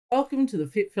Welcome to the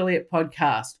Fit Affiliate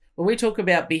podcast, where we talk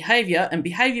about behavior and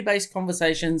behavior-based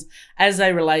conversations as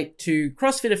they relate to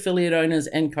CrossFit affiliate owners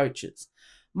and coaches.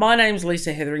 My name's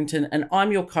Lisa Hetherington, and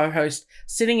I'm your co-host.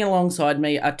 Sitting alongside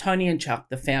me are Tony and Chuck,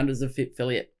 the founders of Fit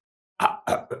Affiliate.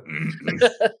 I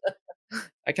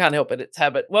can't help it, it's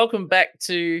habit. Welcome back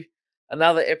to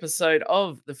another episode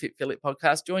of the Fit Affiliate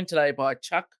podcast, joined today by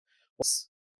Chuck.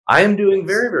 I am doing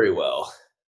very, very well.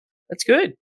 That's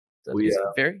good.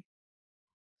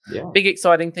 Big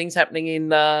exciting things happening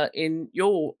in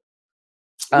your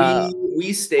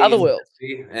we stayed other world.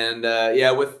 And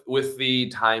with the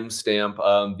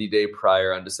timestamp, the day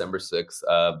prior on December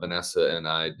 6th, Vanessa and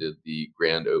I did the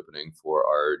grand opening for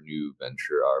our new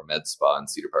venture, our med spa in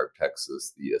Cedar Park,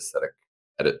 Texas, the Aesthetic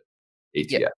Edit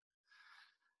ATF. Yep.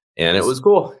 And it was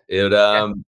cool.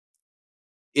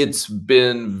 It's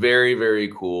been very, very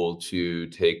cool to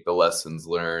take the lessons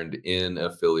learned in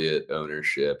affiliate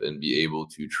ownership and be able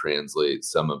to translate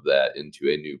some of that into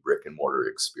a new brick and mortar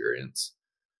experience.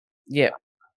 Yeah.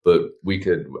 But we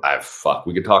could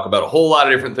talk about a whole lot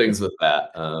of different things with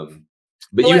that.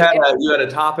 But you had a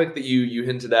topic that you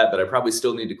hinted at that I probably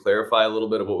still need to clarify a little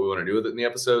bit of what we want to do with it in the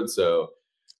episode. So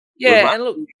yeah, and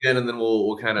look, and then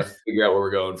we'll kind of figure out where we're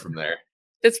going from there.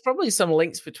 There's probably some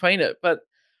links between it, but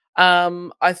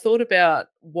I thought about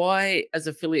why, as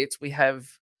affiliates, we have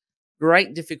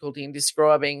great difficulty in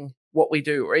describing what we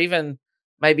do, or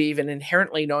maybe even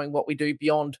inherently knowing what we do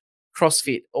beyond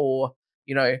CrossFit or,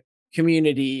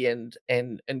 community and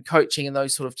coaching and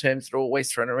those sort of terms that are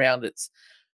always thrown around. It's,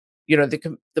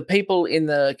 the people in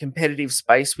the competitive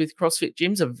space with CrossFit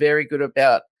gyms are very good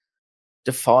about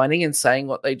defining and saying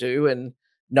what they do and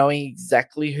knowing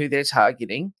exactly who they're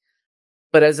targeting.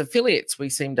 But as affiliates, we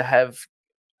seem to have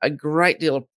a great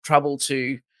deal of trouble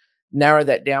to narrow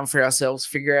that down for ourselves,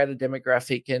 figure out a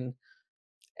demographic.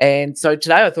 And so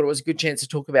today I thought it was a good chance to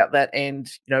talk about that and,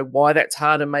 why that's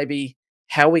hard and maybe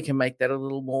how we can make that a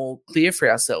little more clear for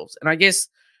ourselves. And I guess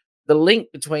the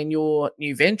link between your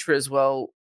new venture as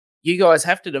well, you guys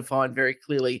have to define very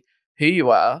clearly who you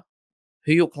are,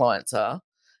 who your clients are,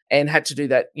 and had to do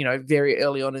that, very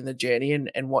early on in the journey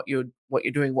and what you're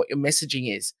doing, what your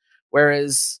messaging is.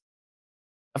 Whereas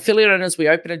affiliate owners, we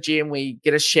open a gym, we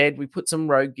get a shed, we put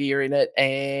some road gear in it,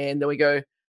 and then we go,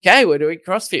 okay, we're doing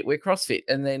CrossFit, we're CrossFit.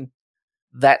 And then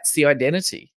that's the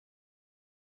identity.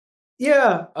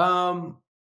 Yeah.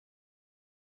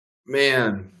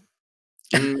 Man.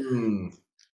 I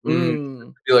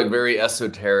feel very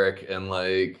esoteric and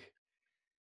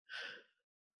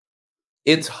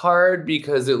it's hard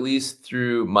because at least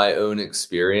through my own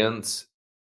experience,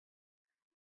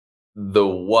 the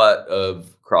what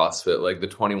of CrossFit, the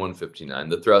 2159,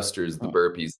 the thrusters, the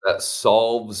burpees, that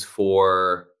solves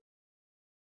for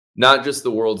not just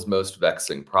the world's most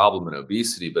vexing problem in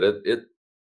obesity, but it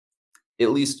at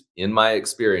least in my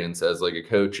experience as a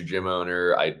coach, a gym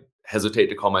owner, I hesitate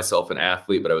to call myself an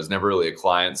athlete, but I was never really a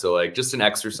client. So just an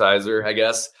exerciser, I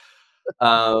guess.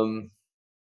 The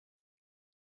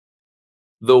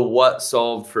what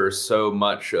solved for so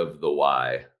much of the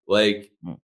why.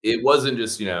 It wasn't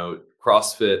just,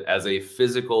 CrossFit as a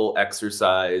physical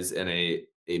exercise and a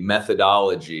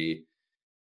methodology.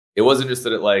 It wasn't just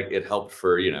that it helped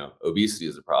for, obesity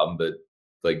as a problem, but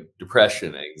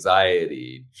depression,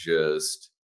 anxiety, just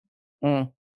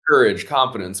courage,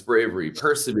 confidence, bravery,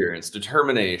 perseverance,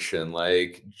 determination,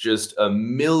 just a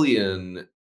million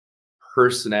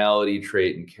personality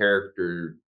trait and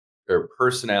character or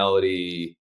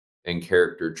personality and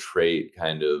character trait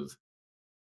kind of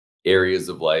areas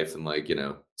of life and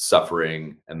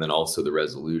suffering, and then also the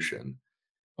resolution.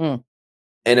 And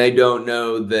I don't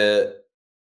know that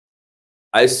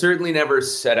I certainly never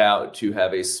set out to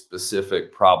have a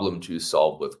specific problem to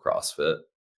solve with CrossFit.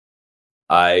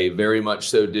 I very much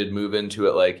so did move into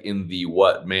it in the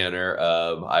what manner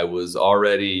of I was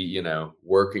already,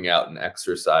 working out and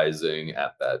exercising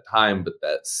at that time, but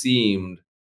that seemed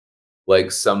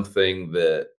like something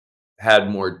that had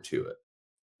more to it.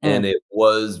 And it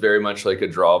was very much like a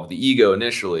draw of the ego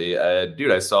initially.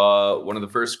 I saw one of the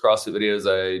first CrossFit videos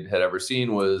I had ever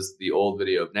seen was the old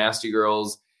video of Nasty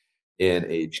Girls in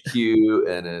HQ,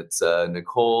 and it's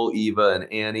Nicole, Eva,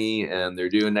 and Annie, and they're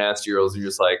doing Nasty Girls. You're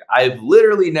just I've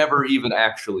literally never even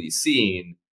actually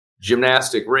seen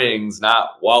gymnastic rings,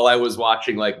 not while I was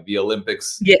watching the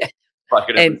Olympics. Yeah.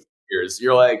 Fucking every years.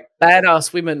 You're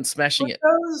badass women smashing it.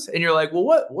 And you're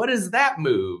well, what is that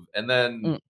move? And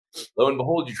then lo and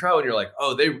behold, you try and you're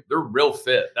oh, they're real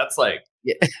fit. That's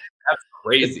that's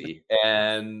crazy.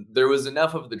 And there was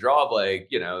enough of the draw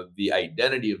of the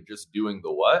identity of just doing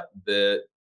the what, that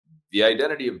the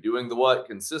identity of doing the what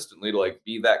consistently to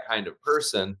be that kind of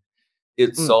person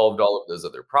it Mm, solved all of those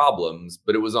other problems,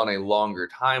 but it was on a longer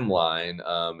timeline,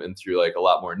 and through like a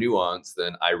lot more nuance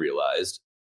than I realized.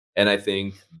 And I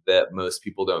think that most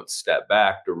people don't step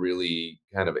back to really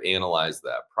kind of analyze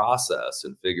that process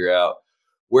and figure out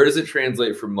where does it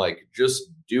translate from like just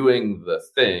doing the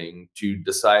thing to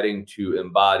deciding to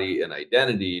embody an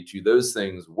identity to those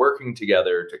things working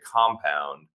together to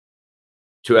compound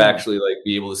to mm, actually like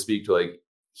be able to speak to like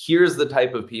here's the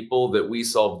type of people that we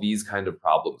solve these kind of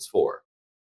problems for.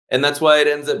 And that's why it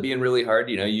ends up being really hard.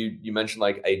 You mentioned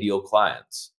like ideal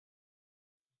clients.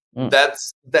 mm,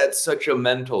 That's such a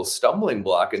mental stumbling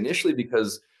block initially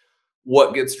because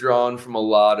what gets drawn from a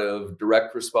lot of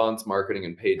direct response marketing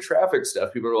and paid traffic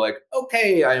stuff, people are like,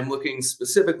 okay, I am looking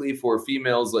specifically for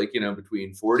females like,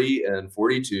 between 40 and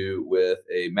 42 with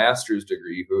a master's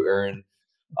degree who earn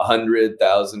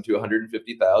 100,000 to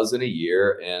 150,000 a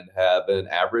year and have an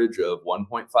average of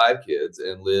 1.5 kids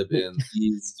and live mm, in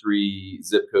these three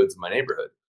zip codes in my neighborhood.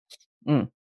 mm,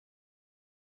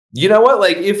 You know what?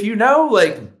 Like, if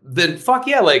like, then fuck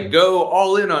yeah, like, go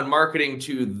all in on marketing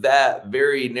to that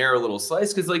very narrow little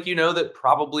slice. Cause, like, that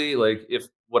probably, like, if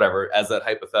whatever, as that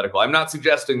hypothetical, I'm not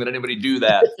suggesting that anybody do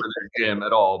that for their gym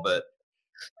at all, but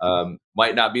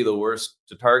might not be the worst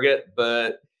to target.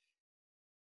 But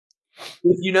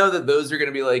if you know that those are going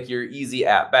to be like your easy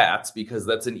at bats, because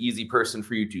that's an easy person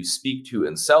for you to speak to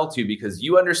and sell to, because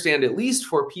you understand, at least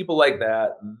for people like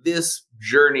that, this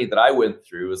journey that I went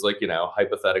through is like,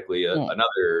 hypothetically, mm,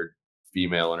 another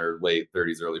female in her late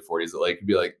 30s, early 40s that like could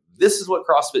be like, this is what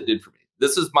CrossFit did for me.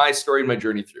 This is my story and my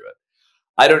journey through it.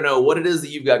 I don't know what it is that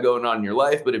you've got going on in your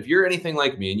life, but if you're anything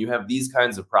like me and you have these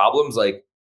kinds of problems, like,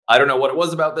 I don't know what it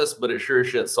was about this, but it sure as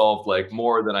shit solved like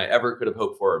more than I ever could have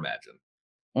hoped for or imagined.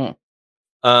 mm,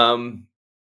 Um,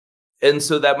 and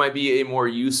so that might be a more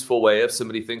useful way if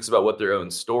somebody thinks about what their own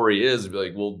story is, be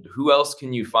like, well, who else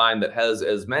can you find that has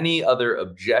as many other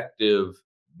objective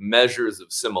measures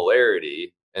of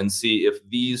similarity and see if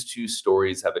these two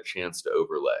stories have a chance to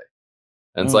overlay.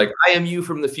 And it's mm. like, I am you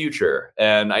from the future.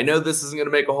 And I know this isn't going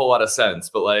to make a whole lot of sense,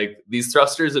 but like these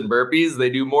thrusters and burpees, they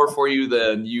do more for you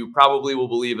than you probably will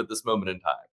believe at this moment in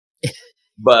time.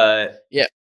 But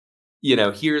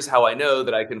Yeah. here's how I know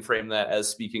that I can frame that as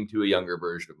speaking to a younger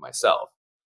version of myself.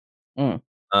 Mm,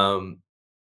 Um,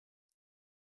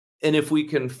 and if we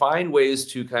can find ways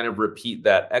to kind of repeat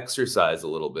that exercise a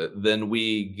little bit, then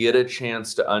we get a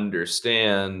chance to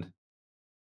understand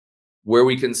where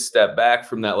we can step back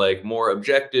from that like more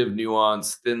objective,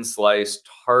 nuanced, thin slice,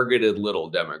 targeted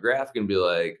little demographic and be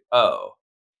like, oh,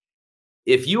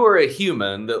 if you are a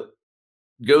human that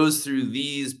goes through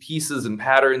these pieces and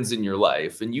patterns in your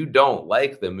life and you don't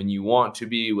like them and you want to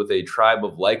be with a tribe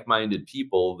of like-minded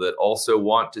people that also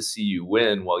want to see you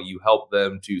win while you help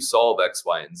them to solve X,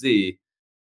 Y, and Z,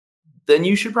 then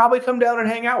you should probably come down and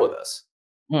hang out with us.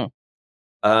 mm.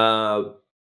 Uh,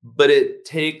 but it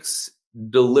takes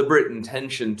deliberate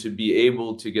intention to be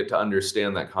able to get to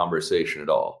understand that conversation at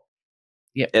all.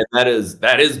 Yeah. And that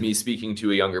is me speaking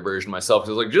to a younger version of myself.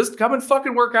 It's like, just come and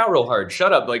fucking work out real hard.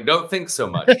 Shut up. Like, don't think so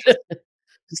much.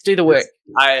 Just do the work.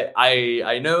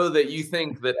 I know that you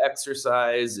think that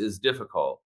exercise is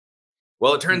difficult.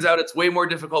 Well, it turns out it's way more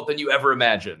difficult than you ever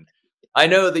imagined. I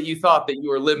know that you thought that you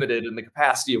were limited in the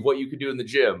capacity of what you could do in the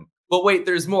gym. But wait,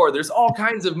 there's more. There's all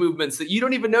kinds of movements that you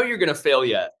don't even know you're going to fail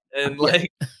yet. And Yeah.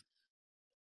 like,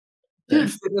 and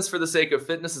fitness for the sake of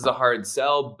fitness is a hard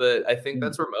sell, but I think Mm,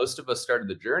 that's where most of us started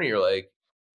the journey. Are like,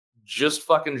 just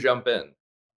fucking jump in.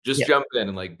 Just yeah. jump in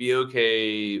and like be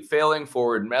okay failing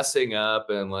forward, messing up,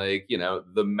 and like,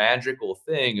 the magical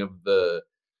thing of the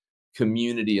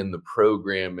community and the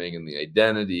programming and the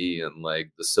identity and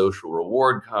like the social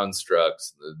reward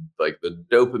constructs, the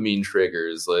dopamine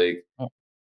triggers, like Mm,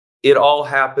 it all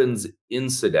happens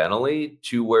incidentally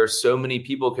to where so many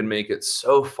people can make it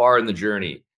so far in the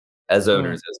journey as mm,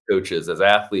 owners, as coaches, as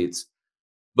athletes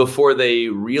before they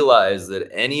realize that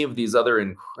any of these other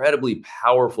incredibly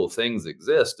powerful things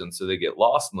exist. And so they get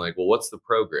lost in like, well, what's the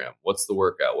program? What's the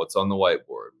workout? What's on the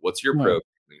whiteboard? What's your mm. program?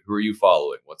 Who are you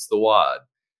following? What's the WOD?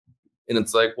 And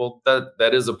it's like, well,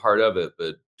 that is a part of it,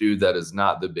 but dude, that is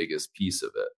not the biggest piece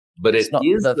of it. But It's it not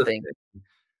is the the thing. thing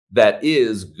that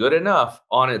is good enough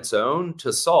on its own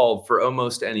to solve for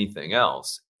almost anything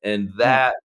else. And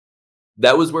Mm,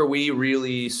 that was where we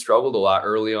really struggled a lot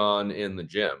early on in the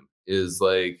gym, is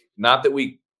like, not that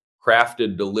we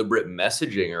crafted deliberate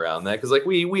messaging around that, because like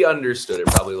we understood it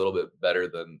probably a little bit better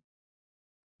than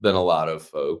a lot of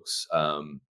folks,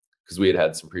 because we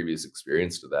had some previous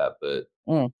experience to that. But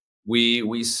mm,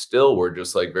 we still were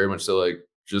just like very much so like,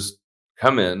 just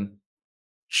come in,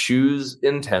 choose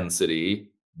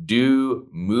intensity, do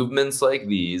movements like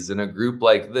these in a group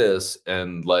like this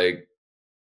and like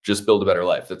just build a better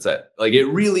life. That's it. Like it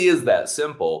really is that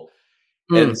simple.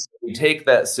 And so we take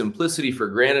that simplicity for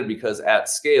granted because at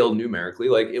scale, numerically,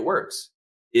 like it works.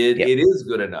 Yep. It is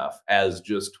good enough as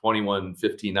just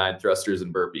 2159 thrusters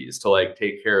and burpees to like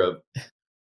take care of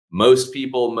most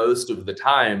people most of the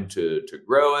time, to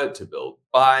grow it, to build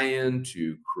buy-in,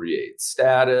 to create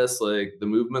status. Like the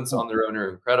movements on their own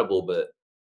are incredible, but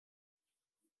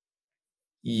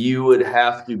you would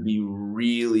have to be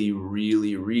really,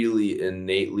 really, really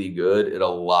innately good at a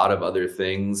lot of other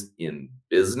things in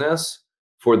business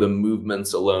for the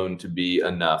movements alone to be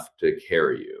enough to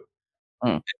carry you.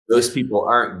 Those people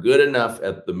aren't good enough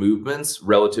at the movements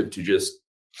relative to just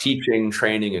teaching,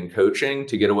 training, and coaching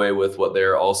to get away with what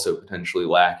they're also potentially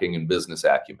lacking in business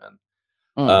acumen.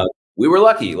 We were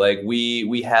lucky. Like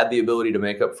we had the ability to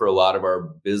make up for a lot of our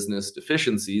business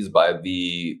deficiencies by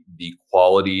the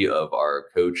quality of our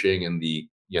coaching and the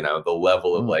the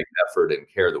level of like effort and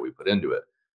care that we put into it.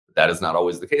 But that is not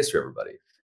always the case for everybody.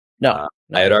 No,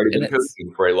 I had already and been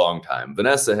coaching for a long time.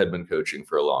 Vanessa had been coaching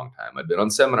for a long time. I'd been on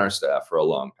seminar staff for a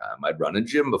long time. I'd run a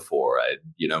gym before. I'd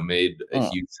made a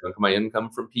huge chunk of my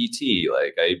income from PT.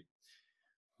 Like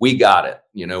we got it.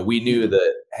 We knew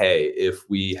that, hey, if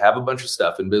we have a bunch of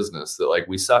stuff in business that like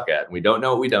we suck at and we don't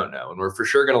know what we don't know, and we're for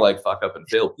sure going to like fuck up and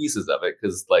fail pieces of it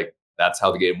because like that's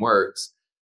how the game works.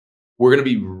 We're going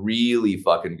to be really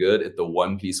fucking good at the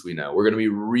one piece we know. We're going to be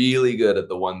really good at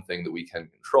the one thing that we can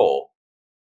control.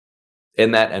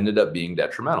 And that ended up being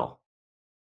detrimental.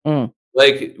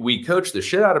 Like we coached the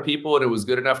shit out of people and it was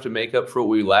good enough to make up for what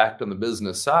we lacked on the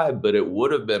business side, but it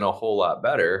would have been a whole lot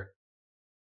better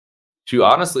to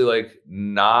honestly like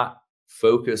not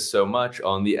focus so much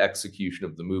on the execution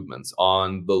of the movements,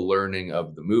 on the learning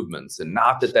of the movements. And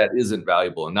not that that isn't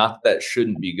valuable and not that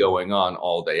shouldn't be going on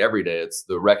all day, every day. It's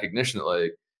the recognition that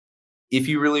like, if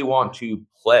you really want to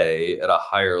play at a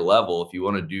higher level, if you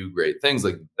want to do great things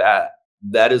like that,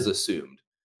 that is assumed.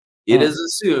 It is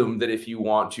assumed that if you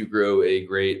want to grow a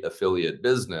great affiliate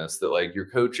business, that like your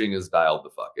coaching is dialed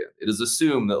the fuck in. It is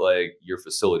assumed that like your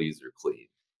facilities are clean.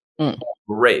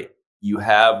 Great. You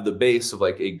have the base of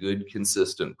like a good,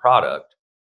 consistent product.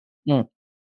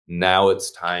 Now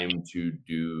it's time to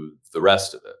do the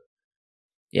rest of it.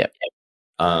 Yeah.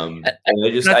 And I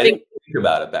didn't think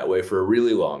about it that way for a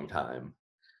really long time.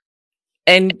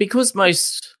 And because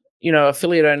most,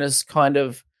 affiliate owners kind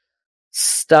of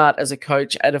start as a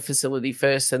coach at a facility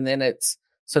first, and then that's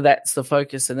the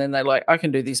focus. And then they're like, I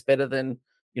can do this better than,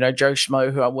 Joe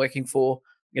Schmo, who I'm working for.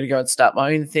 I'm going to go and start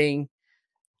my own thing.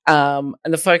 And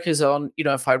the focus on,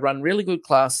 if I run really good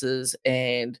classes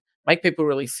and make people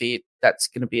really fit, that's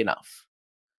going to be enough.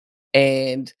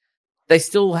 And they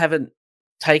still haven't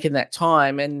taken that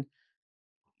time and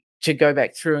to go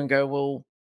back through and go, well,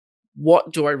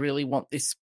 what do I really want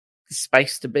this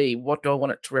space to be? What do I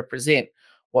want it to represent?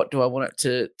 What do I want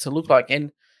it to look like?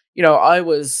 And, I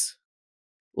was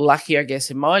lucky, I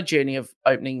guess, in my journey of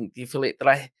opening the affiliate that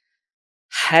I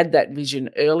had that vision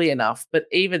early enough. But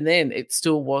even then, it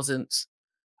still wasn't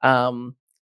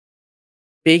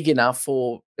big enough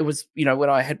for, it was, when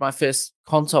I had my first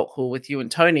consult call with you and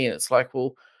Tony, and it's like,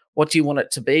 well, what do you want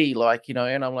it to be like, and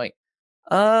I'm like,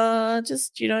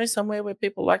 just, somewhere where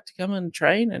people like to come and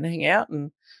train and hang out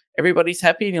and everybody's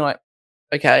happy. And you're like,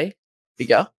 okay,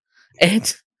 bigger.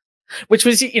 And which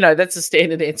was, that's a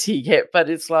standard answer you get, but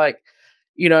it's like,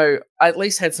 I at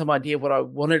least had some idea what I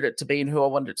wanted it to be and who I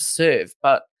wanted it to serve.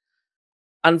 But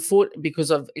unfortunately,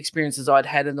 because of experiences I'd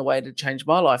had in the way to change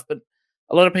my life, but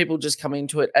a lot of people just come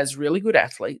into it as really good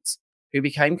athletes who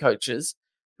became coaches,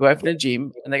 who open a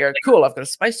gym and they go, cool, I've got a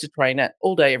space to train at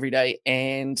all day, every day.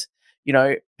 And,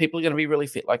 people are going to be really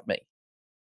fit like me.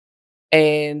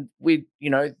 And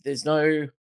there's no,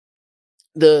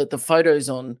 the photos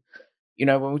on,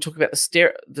 when we talk about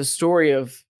the story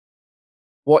of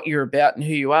what you're about and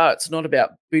who you are, it's not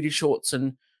about booty shorts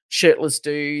and shirtless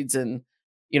dudes and,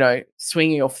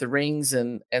 swinging off the rings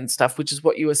and stuff, which is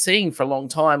what you were seeing for a long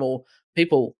time, or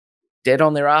people dead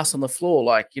on their ass on the floor.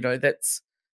 Like, that's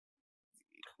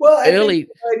early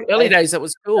days. That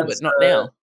was cool, but not now.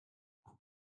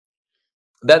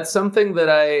 That's something that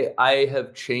I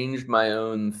have changed my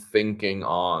own thinking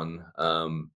on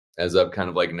as I've kind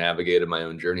of like navigated my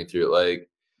own journey through it. Like,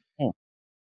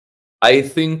 I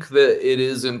think that it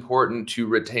is important to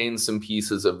retain some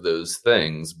pieces of those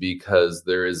things because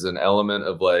there is an element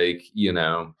of like,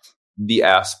 the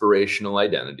aspirational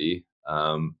identity.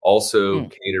 Also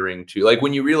catering to like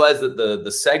when you realize that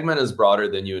the segment is broader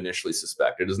than you initially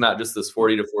suspect. It is not just this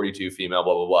 40 to 42 female,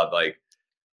 blah, blah, blah, like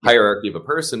hierarchy of a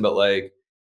person, but like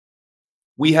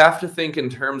we have to think in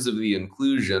terms of the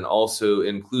inclusion, also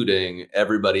including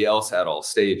everybody else at all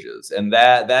stages. And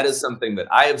that is something that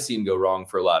I have seen go wrong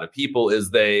for a lot of people is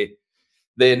they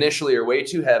initially are way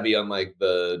too heavy on like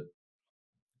the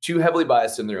too heavily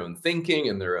biased in their own thinking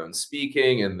and their own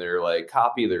speaking and their like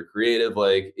copy, their creative.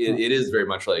 Like it is very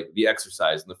much like the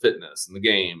exercise and the fitness and the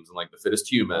games and like the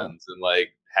fittest humans and like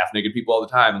half naked people all the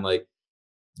time. And like,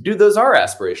 dude, those are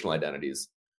aspirational identities.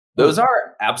 Those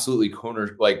are absolutely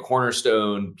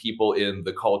cornerstone people in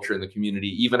the culture and the community,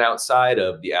 even outside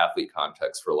of the athlete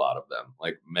context for a lot of them.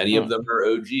 Like many of them are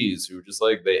OGs who just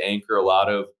like they anchor a lot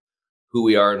of who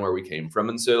we are and where we came from.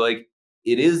 And so like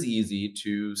it is easy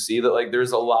to see that like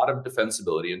there's a lot of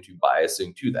defensibility into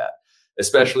biasing to that,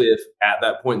 especially if at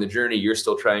that point in the journey you're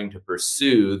still trying to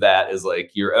pursue that as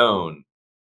like your own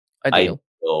ideal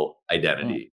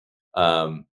identity.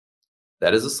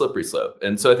 That is a slippery slope.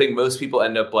 And so I think most people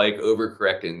end up like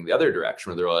overcorrecting the other direction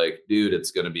where they're like, dude,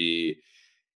 it's going to be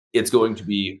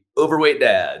overweight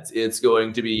dads. It's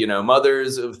going to be, you know,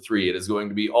 mothers of 3. It is going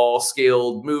to be all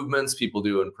scaled movements, people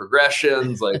doing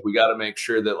progressions. Like we got to make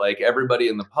sure that like everybody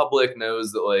in the public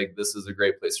knows that like this is a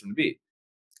great place for them to be.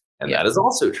 And that is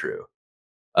also true.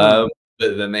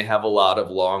 But then they have a lot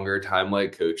of longer time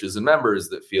like coaches and members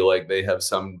that feel like they have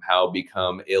somehow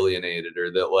become alienated or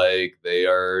that like they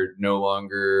are no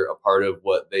longer a part of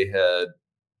what they had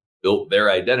built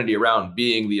their identity around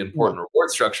being the important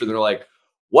reward structure. They're like,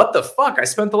 what the fuck? I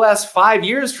spent the last 5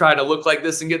 years trying to look like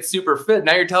this and get super fit.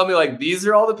 Now you're telling me like these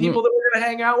are all the people that we're going to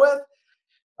hang out with?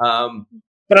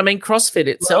 But I mean, CrossFit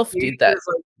itself did that.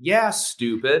 Like, yeah,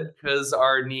 stupid, because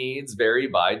our needs vary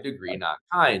by degree, not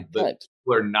kind. But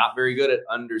people are not very good at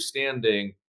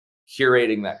understanding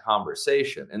curating that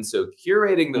conversation. And so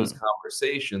curating those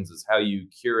conversations is how you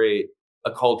curate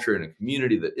a culture and a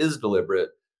community that is deliberate,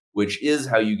 which is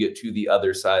how you get to the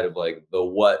other side of like the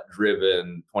what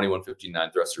driven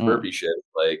 2159 thruster burpee shit.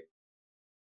 Like,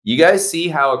 you guys see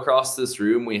how across this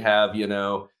room we have, you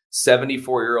know,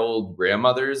 74-year-old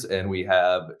grandmothers and we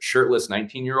have shirtless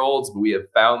 19-year-olds, but we have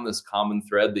found this common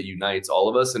thread that unites all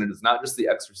of us. And it is not just the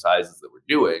exercises that we're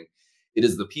doing. It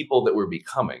is the people that we're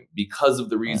becoming because of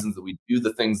the reasons that we do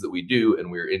the things that we do.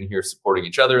 And we're in here supporting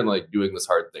each other and like doing this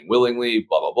hard thing willingly,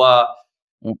 blah, blah,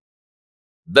 blah.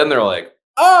 Then they're like,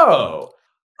 oh,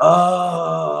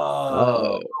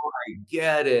 I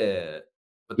get it.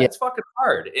 But that's fucking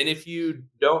hard. And if you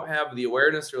don't have the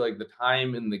awareness or like the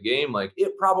time in the game, like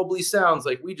it probably sounds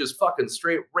like we just fucking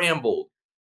straight rambled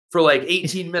for like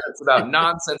 18 minutes about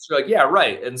nonsense. You're like, yeah,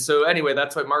 right. And so anyway,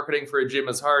 that's why marketing for a gym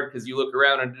is hard, because you look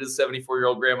around and it is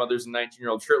 74-year-old grandmothers and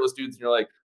 19-year-old shirtless dudes. And you're like,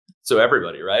 so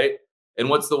everybody, right? And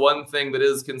what's the one thing that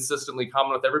is consistently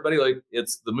common with everybody? Like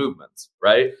it's the movements,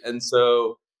 right? And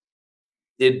so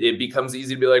it becomes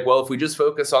easy to be like, well, if we just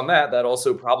focus on that, that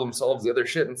also problem solves the other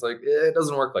shit. And it's like, it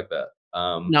doesn't work like that.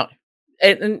 No.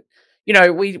 And you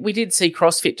know, we did see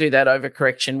CrossFit do that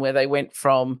overcorrection where they went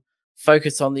from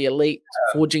focus on the elite,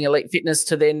 forging elite fitness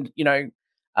to then, you know,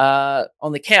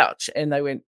 on the couch. And they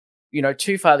went, you know,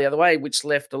 too far the other way, which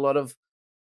left a lot of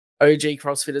OG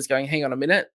CrossFitters going, hang on a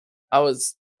minute.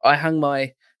 I hung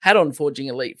my hat on forging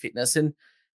elite fitness. And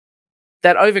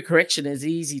that overcorrection is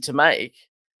easy to make.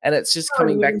 And it's just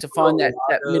coming back to find that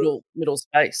middle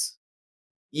space.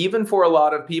 Even for a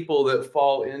lot of people that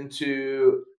fall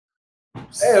into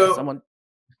someone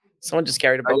just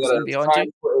carried a box in behind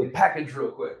you. For a package real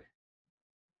quick.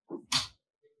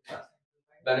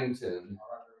 Bennington.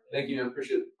 Thank you, man.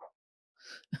 Appreciate it.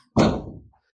 Blah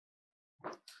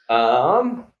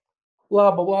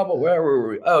blah blah blah. Where were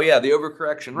we? Oh yeah, the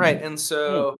overcorrection, right? And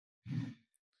so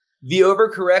the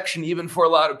overcorrection, even for a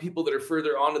lot of people that are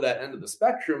further onto that end of the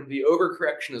spectrum, the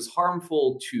overcorrection is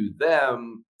harmful to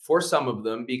them, for some of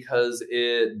them, because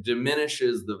it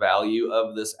diminishes the value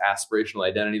of this aspirational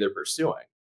identity they're pursuing.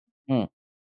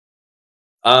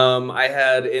 I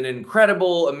had an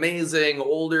incredible, amazing,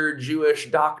 older Jewish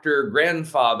doctor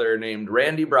grandfather named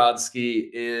Randy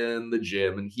Brodsky in the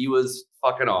gym, and he was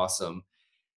fucking awesome.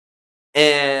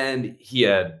 And he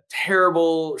had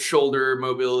terrible shoulder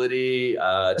mobility,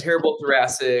 terrible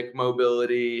thoracic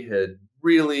mobility, had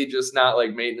really just not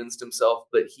like maintenanced himself,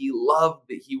 but he loved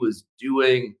that he was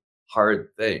doing hard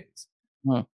things.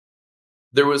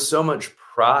 There was so much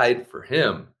pride for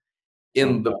him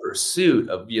in the pursuit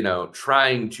of, you know,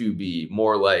 trying to be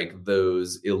more like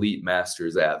those elite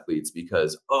masters athletes,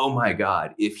 because, oh my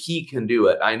God, if he can do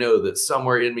it, I know that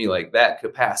somewhere in me, like that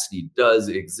capacity does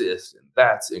exist. And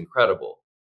that's incredible.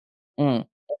 So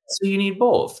you need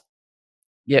both.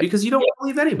 Because you don't want to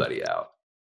leave anybody out.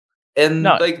 And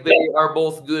like they are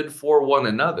both good for one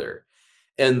another.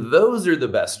 And those are the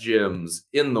best gyms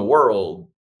in the world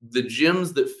the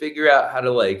gyms that figure out how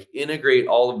to like integrate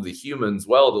all of the humans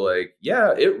well to like,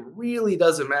 yeah, it really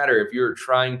doesn't matter if you're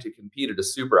trying to compete at a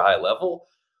super high level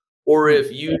or mm,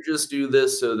 if you just do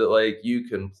this so that like you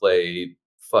can play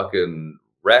fucking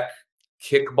rec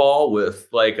kickball with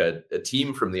like a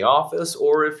team from the office,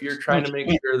 or if you're trying mm. to make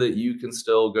sure that you can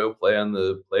still go play on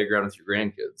the playground with your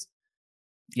grandkids.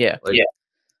 Yeah. Like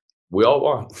we all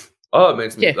want. Oh, it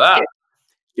makes me Yeah.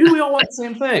 dude, we all want the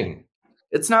same thing.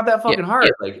 It's not that Yeah. fucking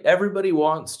hard. Like everybody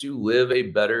wants to live a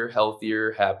better,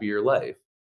 healthier, happier life.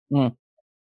 Mm.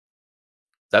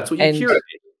 That's what you And curate.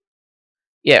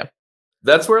 yeah.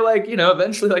 That's where like,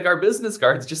 eventually like our business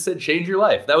cards just said change your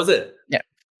life. That was it. Yeah.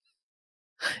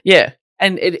 Yeah.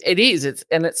 And it is. It's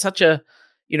such a,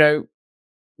 you know,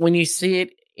 when you see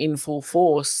it in full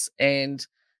force and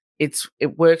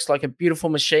it works like a beautiful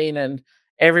machine and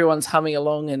everyone's humming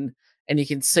along and you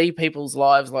can see people's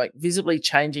lives like visibly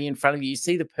changing in front of you. You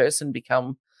see the person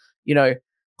become, you know,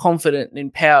 confident and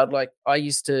empowered. Like I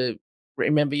used to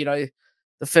remember,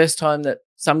 the first time that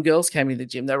some girls came into the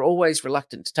gym, they were always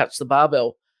reluctant to touch the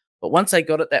barbell. But once they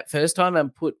got it that first time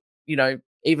and put,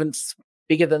 even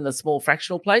bigger than the small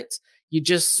fractional plates, you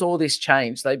just saw this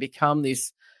change. They become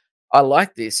this, I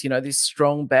like this, this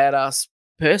strong, badass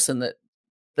person that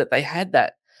they had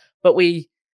that. But we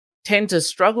tend to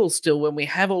struggle still when we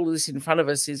have all of this in front of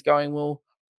us is going, well,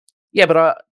 yeah, but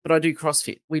I do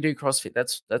CrossFit. We do CrossFit.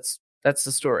 That's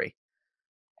the story.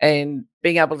 And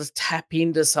being able to tap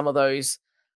into some of those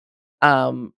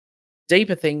um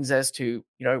deeper things as to,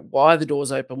 why the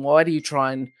door's open, why do you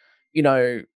try and, you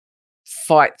know,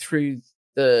 fight through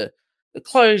the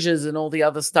closures and all the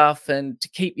other stuff and to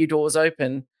keep your doors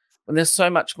open when there's so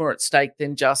much more at stake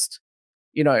than just,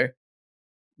 you know,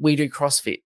 we do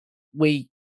CrossFit. We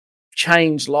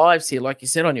change lives here, like you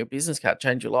said on your business card,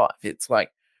 change your life. It's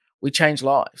like we change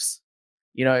lives,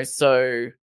 so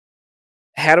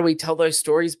how do we tell those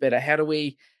stories better? How do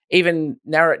we even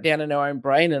narrow it down in our own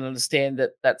brain and understand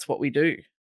that that's what we do?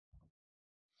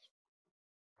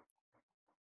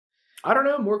 I don't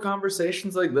know, more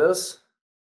conversations like this.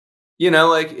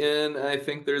 I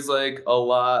think there's like a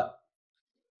lot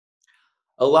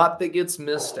that gets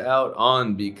missed out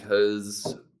on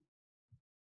because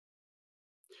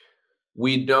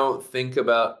we don't think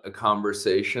about a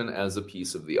conversation as a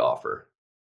piece of the offer.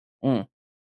 Mm,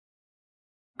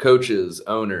 Coaches,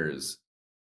 owners,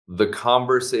 the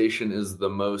conversation is the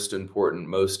most important,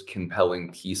 most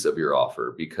compelling piece of your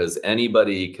offer because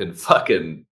anybody can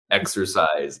fucking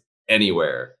exercise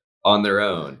anywhere on their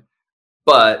own.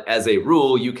 But as a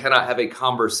rule, you cannot have a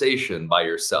conversation by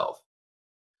yourself.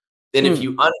 And if mm,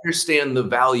 you understand the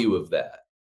value of that,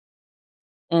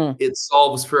 mm, it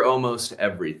solves for almost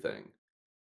everything.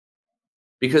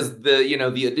 Because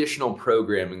the additional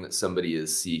programming that somebody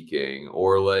is seeking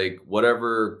or like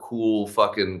whatever cool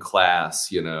fucking class,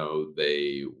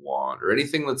 they want or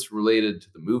anything that's related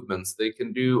to the movements they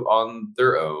can do on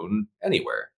their own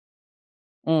anywhere.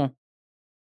 mm.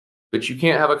 But you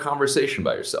can't have a conversation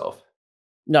by yourself.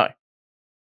 No.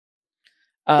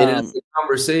 And it's Um, the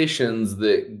conversations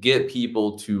that get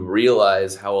people to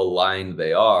realize how aligned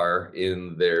they are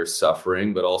in their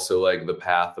suffering, but also like the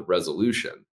path of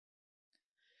resolution.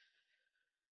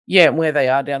 yeah, and where they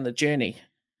are down the journey.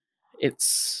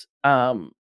 It's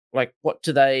like what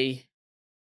do they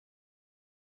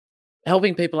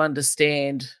helping people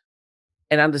understand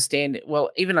and understand well,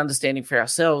 even understanding for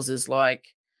ourselves is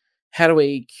like how do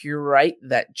we curate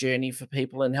that journey for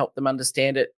people and help them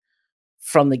understand it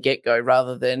from the get-go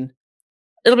rather than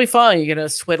it'll be fine. You're gonna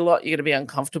sweat a lot, you're gonna be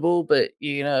uncomfortable, but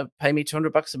you're gonna pay me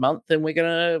 $200 a month and we're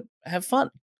gonna have fun.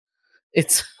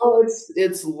 It's Well,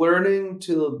 it's learning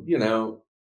to,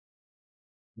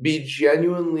 be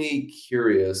genuinely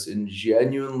curious and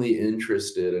genuinely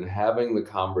interested in having the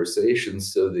conversation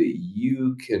so that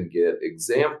you can get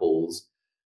examples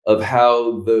of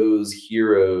how those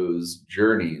heroes'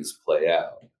 journeys play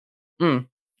out. mm,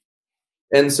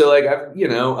 And so, like,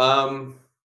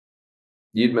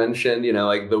 you'd mentioned,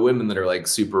 like the women that are like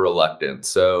super reluctant.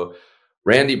 So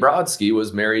Randy Brodsky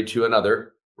was married to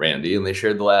another Randy, and they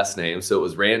shared the last name. So it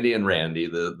was Randy and Randy,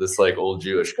 this like old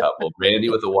Jewish couple. Randy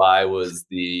with a Y was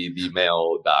the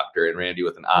male doctor, and Randy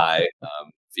with an I,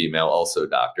 female, also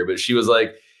doctor. But she was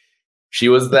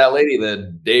that lady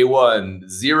that day one,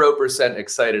 0%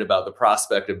 excited about the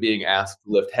prospect of being asked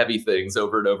to lift heavy things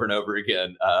over and over and over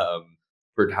again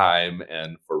for time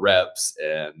and for reps.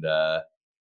 And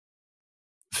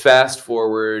fast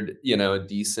forward, a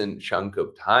decent chunk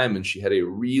of time, and she had a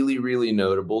really, really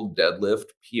notable deadlift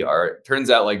PR. It turns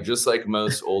out, like, just like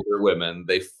most older women,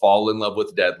 they fall in love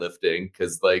with deadlifting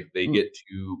because like they mm,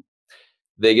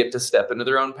 get to step into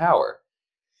their own power.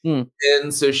 Mm.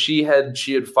 And so she had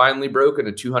finally broken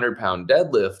a 200-pound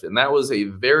deadlift, and that was a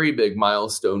very big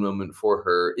milestone moment for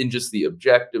her in just the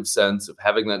objective sense of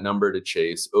having that number to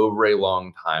chase over a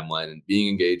long timeline and being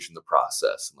engaged in the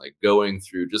process and like going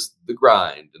through just the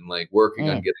grind and like working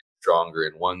on Mm. getting stronger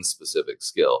in one specific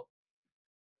skill.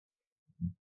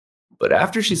 But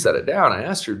after she set it down, I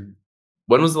asked her,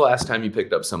 when was the last time you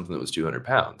picked up something that was 200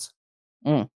 pounds?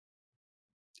 Mm.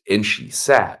 And she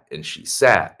sat and she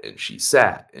sat and she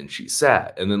sat and she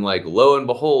sat. And then, like, lo and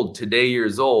behold, today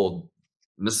years old,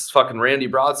 Mrs. fucking Randy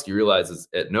Brodsky realizes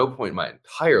at no point in my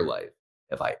entire life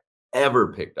have I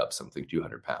ever picked up something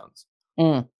 200 pounds.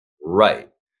 Mm. Right.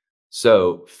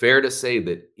 So, fair to say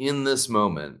that in this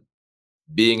moment,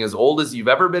 being as old as you've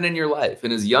ever been in your life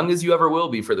and as young as you ever will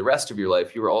be for the rest of your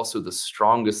life, you are also the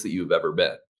strongest that you've ever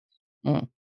been. Mm.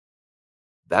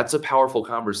 That's a powerful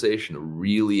conversation to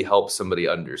really help somebody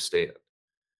understand.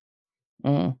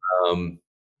 Mm.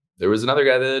 There was another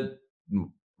guy that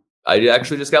I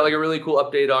actually just got like a really cool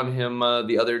update on him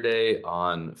the other day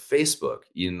on Facebook.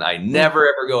 And I never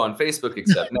ever go on Facebook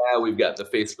except now we've got the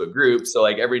Facebook group. So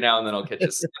like every now and then I'll catch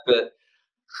a snippet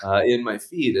in my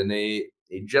feed. And a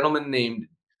gentleman named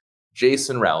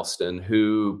Jason Ralston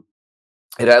who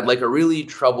had like a really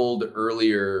troubled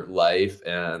earlier life.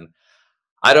 And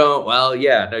no,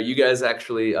 you guys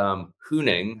actually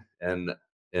hooning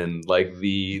and like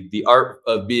the art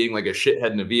of being like a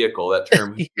shithead in a vehicle, that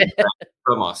term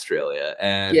from Australia.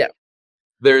 And Yeah.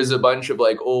 there's a bunch of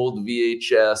like old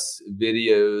VHS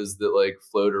videos that like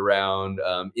float around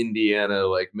Indiana,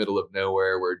 like middle of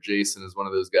nowhere, where Jason is one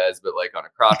of those guys, but like on a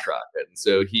crotch rocket. And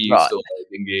so he used Right. to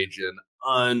like engage in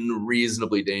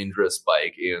unreasonably dangerous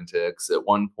bike antics. At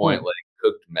one point, like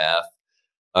cooked meth.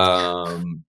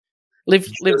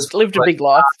 Lived a big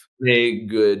life. A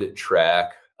good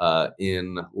track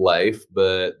in life,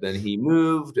 but then he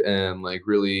moved and like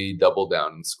really doubled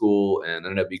down in school and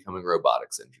ended up becoming a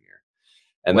robotics engineer.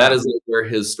 And Wow. that is like where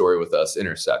his story with us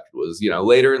intersected, was,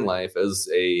 later in life as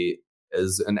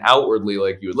an outwardly,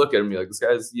 like, you would look at him and be like, this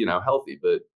guy's, healthy,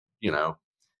 but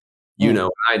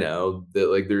I know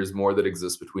that like there's more that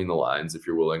exists between the lines if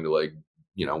you're willing to like,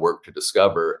 work to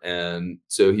discover. And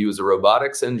so he was a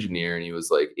robotics engineer and he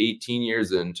was like 18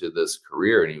 years into this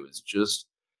career and he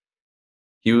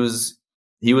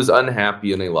was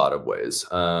unhappy in a lot of ways.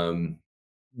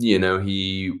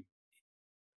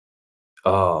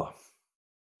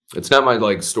 It's not my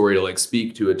like story to like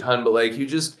speak to a ton, but like he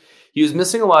was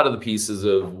missing a lot of the pieces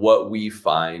of what we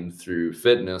find through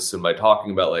fitness. And by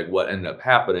talking about like what ended up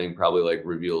happening probably like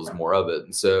reveals more of it.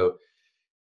 And so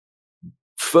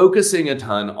focusing a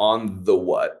ton on the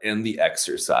what and the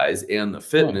exercise and the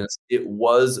fitness, it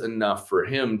was enough for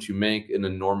him to make an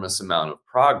enormous amount of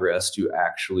progress to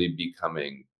actually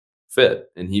becoming fit.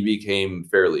 And he became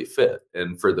fairly fit.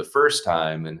 And for the first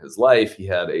time in his life, he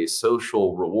had a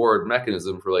social reward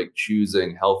mechanism for like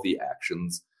choosing healthy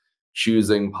actions,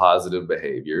 choosing positive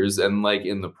behaviors. And like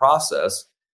in the process,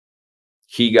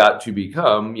 he got to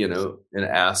become, an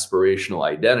aspirational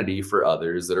identity for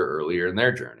others that are earlier in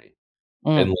their journey.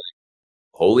 And like,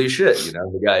 holy shit,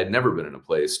 the guy had never been in a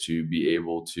place to be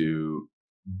able to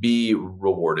be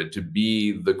rewarded, to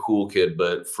be the cool kid,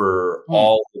 but for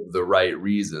all of the right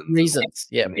reasons.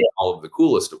 Yeah. In all of the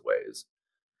coolest of ways.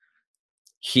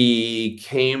 He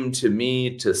came to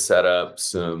me to set up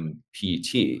some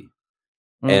PT.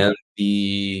 And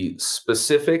the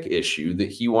specific issue that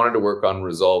he wanted to work on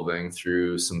resolving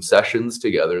through some sessions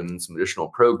together and then some additional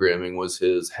programming was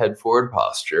his head forward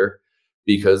posture,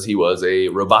 because he was a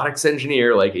robotics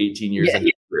engineer, like 18 years into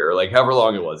his career, like however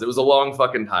long it was. It was a long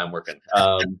fucking time working,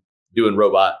 doing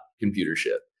robot computer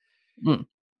shit.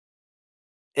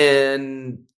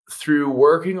 And through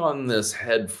working on this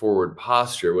head forward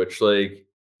posture, which like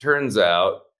turns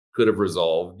out could have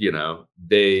resolved,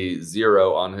 day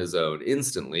zero on his own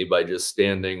instantly by just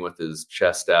standing with his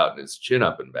chest out and his chin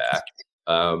up and back.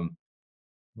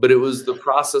 But it was the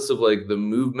process of like the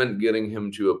movement getting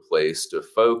him to a place to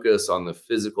focus on the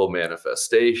physical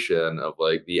manifestation of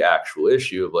like the actual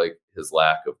issue of like his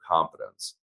lack of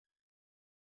confidence.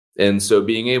 And so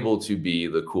being able to be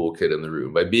the cool kid in the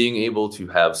room, by being able to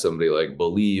have somebody like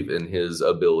believe in his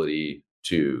ability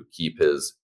to keep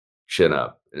his chin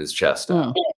up and his chest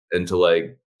out and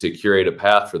to curate a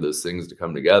path for those things to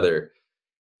come together,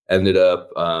 ended up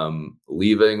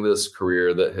leaving this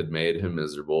career that had made him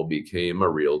miserable, became a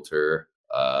realtor,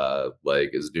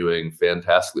 is doing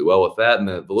fantastically well with that. And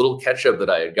the little catch up that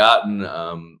I had gotten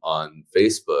on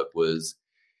Facebook was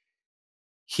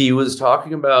He was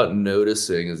talking about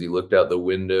noticing as he looked out the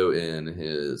window in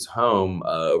his home,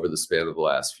 over the span of the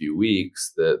last few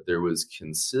weeks, that there was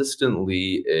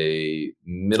consistently a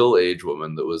middle-aged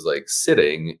woman that was, like,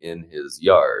 sitting in his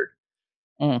yard.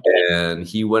 Mm, And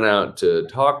he went out to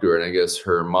talk to her, and I guess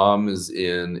her mom is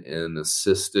in an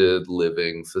assisted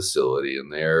living facility,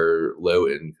 and they're low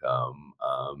income,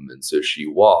 and so she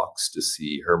walks to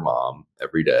see her mom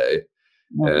every day,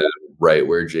 mm, and right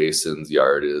where Jason's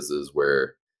yard is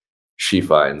where she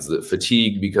finds that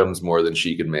fatigue becomes more than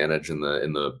she can manage in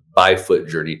the by-foot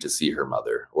journey to see her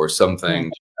mother, or mm. something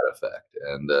to that effect,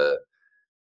 and,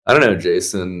 I don't know,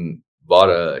 Jason bought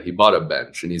a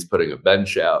bench, and he's putting a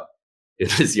bench out in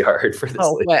his yard for this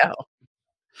Oh, lady. wow.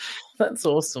 That's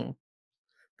awesome.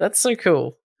 That's so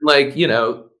cool. Like,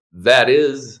 that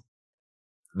is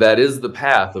the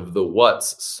path of the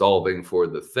what's solving for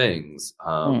the things,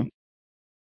 Mm,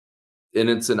 and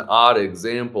it's an odd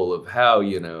example of how,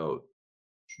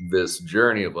 this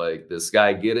journey of, like, this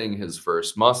guy getting his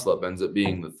first muscle up ends up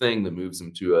being the thing that moves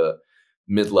him to a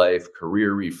midlife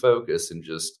career refocus, and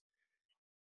just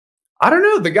I don't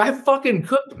know, the guy fucking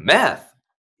cooked meth.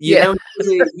 yeah.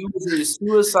 He was a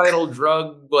suicidal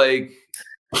drug, like,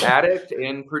 addict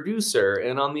and producer,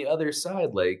 and on the other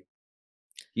side, like,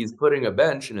 he's putting a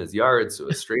bench in his yard so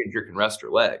a stranger can rest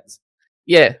her legs.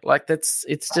 Yeah, like, it's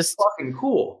That's just fucking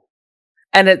cool.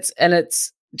 and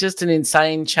it's just an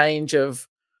insane change of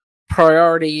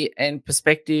priority and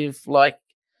perspective, like,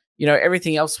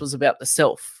 everything else was about the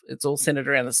self. It's all centered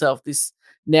around the self. This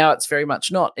now it's very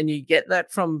much not, and you get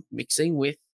that from mixing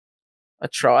with a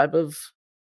tribe of,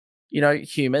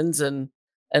 humans and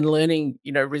learning,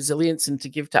 resilience and to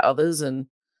give to others, and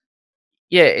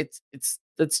yeah,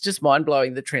 it's just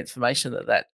mind-blowing the transformation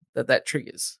that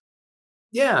triggers.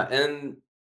 Yeah, and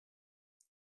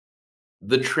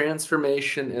the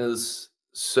transformation is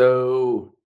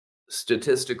so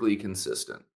statistically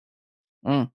consistent.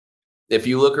 Mm, If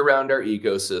you look around our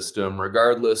ecosystem,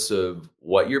 regardless of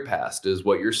what your past is,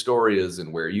 what your story is,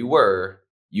 and where you were,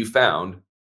 you found mm,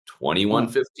 21,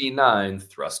 15, 9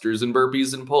 thrusters and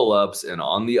burpees and pull ups. And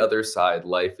on the other side,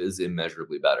 life is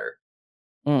immeasurably better.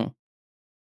 mm,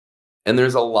 And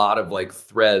there's a lot of, like,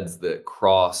 threads that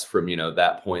cross from,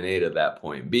 that point A to that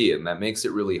point B. And that makes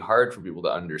it really hard for people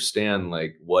to understand,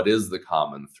 like, what is the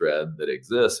common thread that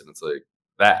exists. And it's like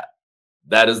that.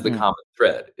 That is the mm. common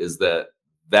thread, is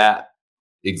that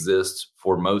exists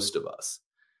for most of us.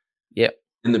 Yep.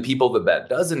 And the people that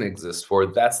doesn't exist for,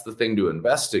 that's the thing to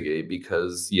investigate,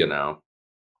 because,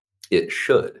 it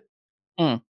should.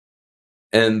 Mm,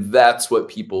 And that's what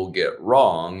people get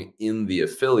wrong in the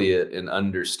affiliate, in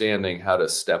understanding how to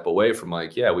step away from,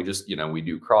 like, yeah, we just, we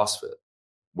do CrossFit.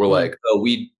 We're mm, like, oh,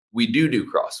 we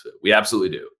do CrossFit. We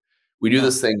absolutely do. We do mm,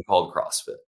 this thing called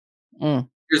CrossFit. mm,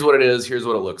 Here's what it is. Here's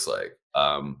what it looks like.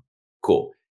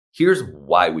 Cool. Here's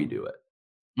why we do it.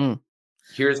 mm,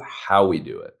 Here's how we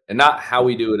do it. And not how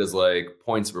we do it as, like,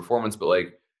 points of performance, but,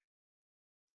 like,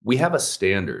 we have a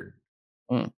standard.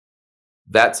 mm,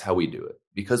 That's how we do it,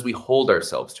 because we hold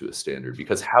ourselves to a standard,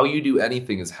 because how you do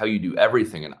anything is how you do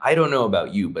everything. And I don't know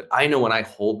about you, but I know when I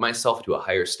hold myself to a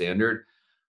higher standard,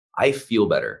 I feel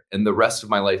better and the rest of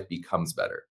my life becomes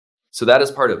better. So that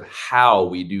is part of how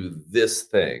we do this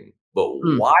thing. But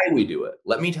mm. why we do it,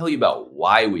 let me tell you about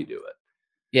why we do it.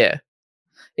 Yeah.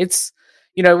 It's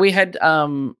we had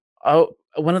one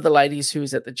of the ladies who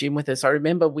was at the gym with us. I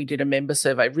remember we did a member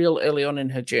survey real early on in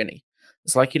her journey.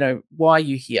 It's like, why are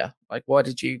you here? Like, why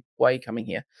are you coming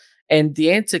here? And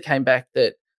the answer came back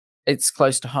that it's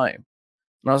close to home.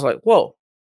 And I was like, whoa,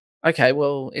 okay,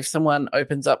 well, if someone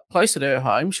opens up closer to her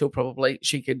home,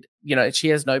 she could, she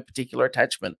has no particular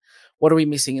attachment. What are we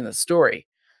missing in the story?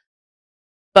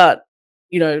 But,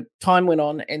 time went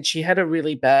on and she had a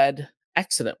really bad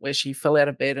accident where she fell out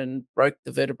of bed and broke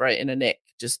the vertebrae in her neck.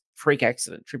 Just freak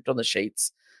accident, tripped on the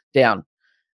sheets, down.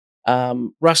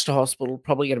 Rushed to hospital,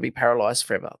 probably going to be paralyzed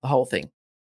forever, the whole thing.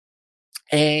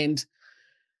 And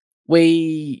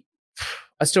we,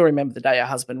 I still remember the day her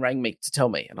husband rang me to tell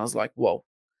me, and I was like, whoa,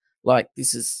 like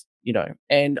this is,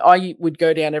 and I would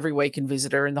go down every week and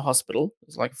visit her in the hospital. It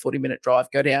was like a 40-minute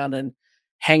drive, go down and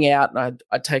hang out. And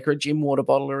I'd take her a gym water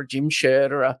bottle or a gym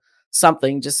shirt or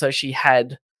something just so she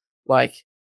had, like,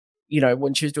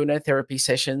 when she was doing her therapy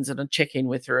sessions, and I'd check in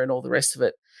with her and all the rest of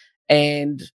it.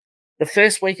 And the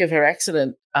first week of her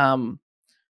accident,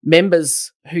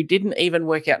 members who didn't even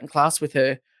work out in class with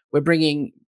her were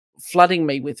flooding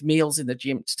me with meals in the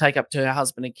gym to take up to her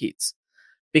husband and kids,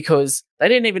 because they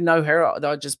didn't even know her.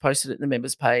 I just posted it in the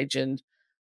members page, and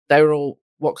they were all,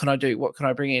 "What can I do? What can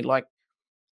I bring in?" Like,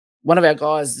 one of our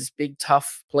guys, this big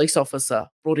tough police officer,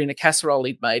 brought in a casserole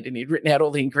he'd made, and he'd written out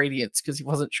all the ingredients because he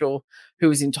wasn't sure who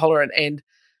was intolerant. And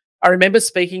I remember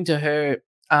speaking to her.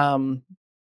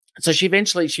 So she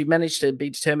managed to be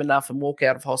determined enough and walk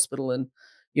out of hospital, and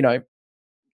you know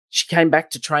she came back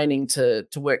to training to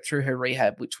work through her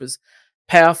rehab, which was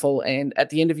powerful. And at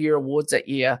the end of year awards that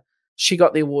year, she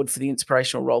got the award for the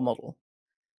inspirational role model.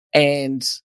 And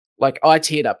like I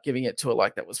teared up giving it to her,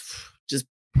 like that was just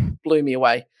blew me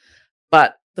away.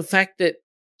 But the fact that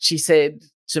she said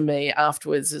to me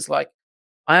afterwards is like,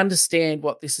 I understand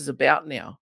what this is about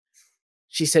now.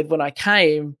 She said, when I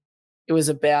came, it was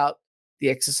about the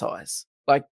exercise.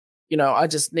 Like, I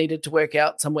just needed to work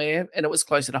out somewhere and it was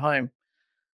closer to home.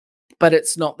 But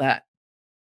it's not that.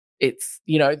 It's,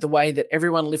 the way that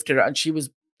everyone lifted her. And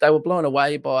they were blown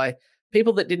away by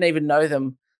people that didn't even know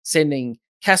them sending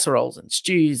casseroles and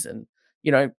stews and,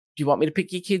 do you want me to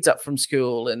pick your kids up from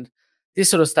school and this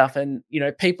sort of stuff. And,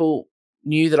 people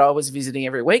knew that I was visiting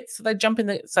every week. So they'd jump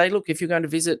in say, look, if you're going to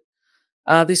visit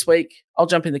this week, I'll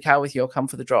jump in the car with you. I'll come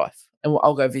for the drive and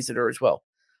I'll go visit her as well.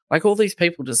 Like all these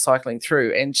people just cycling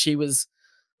through. And she was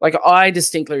like, I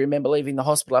distinctly remember leaving the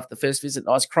hospital after the first visit and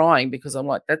I was crying because I'm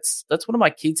like, that's one of my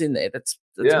kids in there.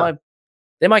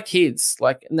 They're my kids.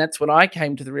 Like, and that's when I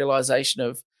came to the realization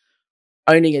of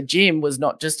owning a gym was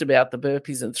not just about the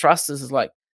burpees and thrusters. It's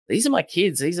like, these are my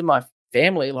kids. These are my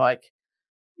family. Like,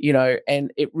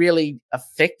 and it really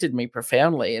affected me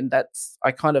profoundly. And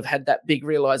I kind of had that big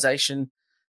realization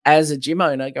as a gym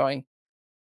owner going,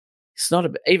 it's not,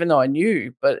 even though I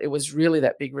knew, but it was really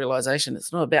that big realization.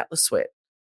 It's not about the sweat.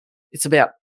 It's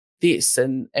about this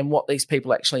and what these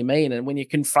people actually mean. And when you're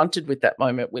confronted with that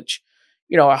moment, which,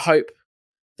 I hope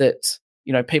that,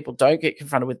 people don't get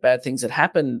confronted with bad things that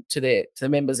happen to the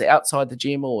members outside the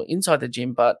gym or inside the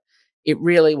gym, but it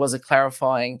really was a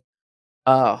clarifying,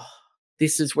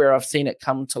 this is where I've seen it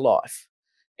come to life.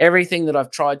 Everything that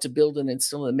I've tried to build and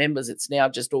instill in the members, it's now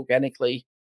just organically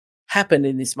happened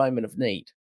in this moment of need.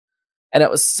 And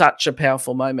it was such a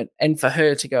powerful moment. And for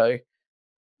her to go,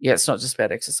 yeah, it's not just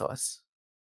about exercise.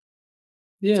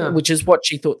 Yeah. Which is what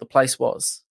she thought the place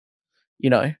was,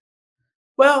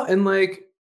 Well, and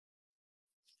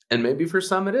maybe for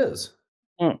some it is.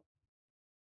 Mm.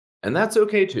 And that's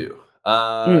okay too.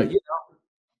 I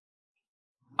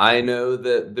know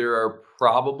that there are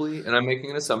probably, and I'm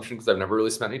making an assumption because I've never really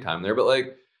spent any time there,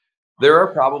 but there are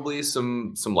probably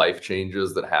some life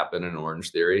changes that happen in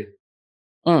Orange Theory.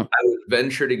 I would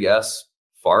venture to guess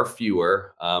far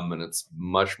fewer, and it's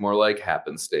much more like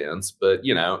happenstance. But,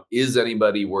 is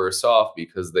anybody worse off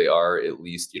because they are at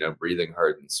least, breathing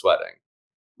hard and sweating?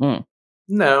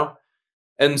 No.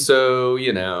 And so,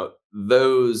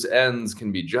 those ends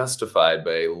can be justified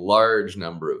by a large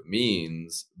number of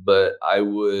means, but I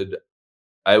would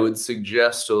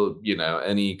suggest to,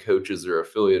 any coaches or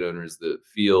affiliate owners that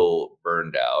feel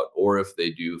burned out, or if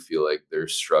they do feel like they're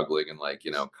struggling in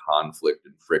conflict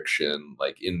and friction,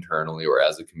 internally or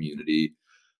as a community,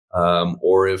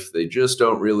 or if they just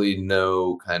don't really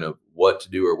know kind of what to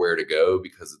do or where to go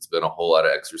because it's been a whole lot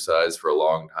of exercise for a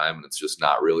long time and it's just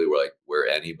not really where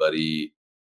anybody,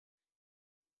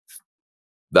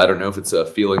 I don't know if it's a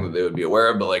feeling that they would be aware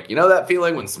of, but that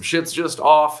feeling when some shit's just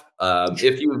off.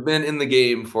 If you've been in the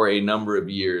game for a number of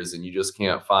years and you just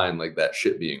can't find that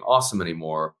shit being awesome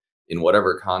anymore in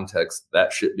whatever context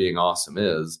that shit being awesome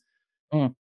is,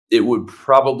 it would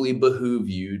probably behoove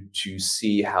you to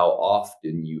see how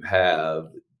often you have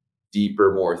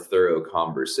deeper, more thorough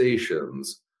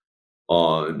conversations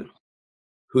on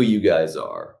who you guys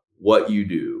are, what you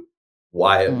do,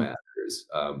 why it matters.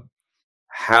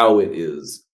 How it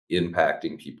is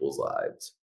impacting people's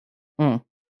lives. And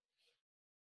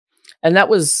that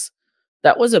was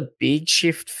a big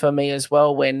shift for me as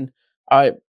well when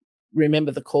I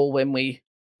remember the call when we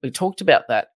talked about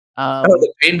that.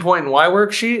 The pain point and why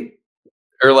worksheet?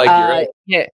 Or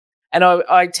yeah. And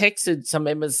I texted some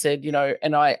members, said,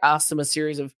 and I asked them a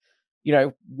series of,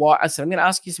 why. I said, I'm going to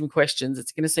ask you some questions.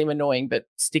 It's going to seem annoying, but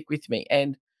stick with me.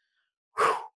 And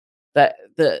that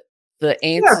the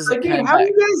answers that came how back.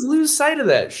 do you guys lose sight of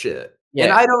that shit? Yeah.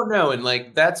 And I don't know.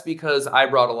 And that's because I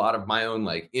brought a lot of my own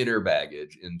inner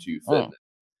baggage into fitness.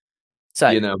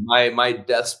 My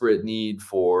desperate need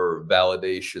for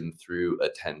validation through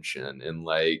attention and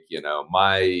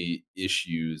my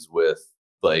issues with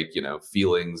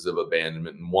feelings of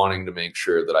abandonment and wanting to make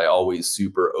sure that I always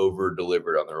super over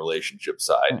delivered on the relationship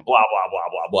side, blah, blah, blah,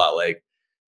 blah, blah.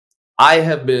 I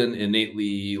have been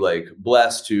innately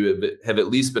blessed to have at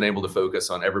least been able to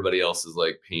focus on everybody else's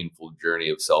painful journey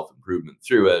of self-improvement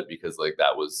through it because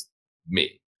that was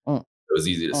me. It was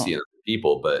easy to see in other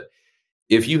people, but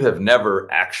if you have never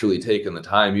actually taken the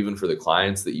time, even for the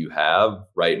clients that you have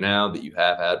right now, that you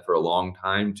have had for a long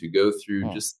time, to go through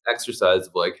mm, just exercise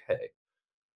of like, hey,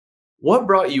 what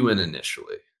brought you in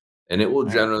initially? And it will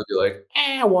mm, generally be like,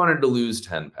 I wanted to lose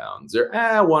 10 pounds, or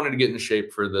I wanted to get in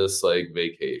shape for this like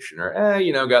vacation, or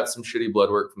got some shitty blood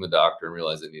work from the doctor and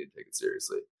realized I needed to take it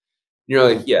seriously. You're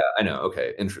mm, like, yeah, I know.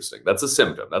 Okay, interesting. That's a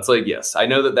symptom. That's like, yes, I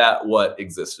know that what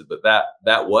existed, but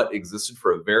that what existed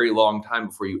for a very long time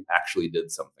before you actually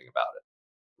did something about it,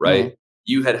 mm. right?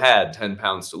 You had 10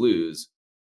 pounds to lose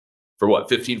for what,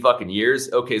 15 fucking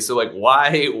years? Okay, so like why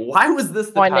was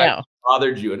this the Why time now? that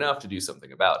bothered you enough to do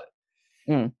something about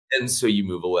it? Mm, And so you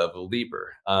move a level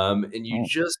deeper. And you mm,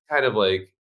 just kind of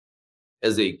like,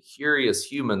 as a curious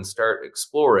human, start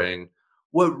exploring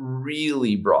what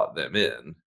really brought them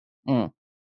in. mm,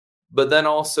 But then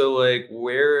also, like,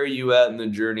 where are you at in the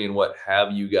journey and what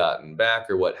have you gotten back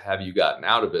or what have you gotten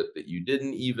out of it that you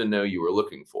didn't even know you were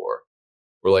looking for?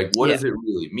 Or like, what yeah. does it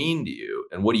really mean to you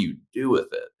and what do you do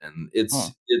with it? And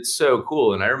Mm, it's so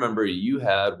cool. And I remember you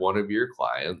had one of your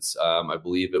clients, I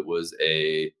believe it was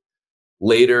a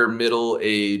later middle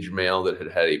age male that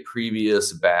had had a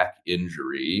previous back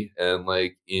injury, and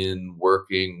like in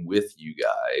working with you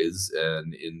guys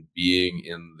and in being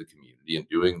in the community and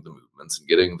doing the movements and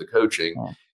getting the coaching,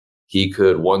 mm, he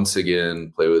could once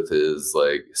again play with his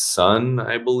like son,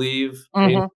 I believe,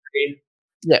 mhm. pain-free.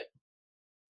 Yeah,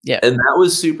 yeah. And that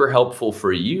was super helpful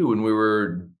for you when we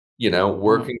were, Mm,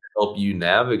 working to help you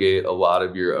navigate a lot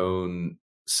of your own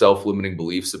self-limiting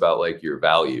beliefs about like your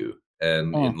value,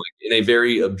 and mm, in a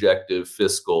very objective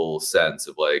fiscal sense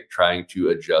of like trying to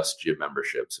adjust gym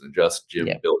memberships and adjust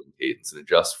yeah. gym building cadence and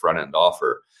adjust front end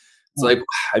offer. It's Mm, like,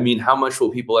 I mean, how much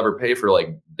will people ever pay for like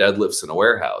deadlifts in a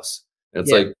warehouse? And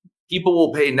it's yeah. like people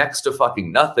will pay next to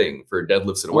fucking nothing for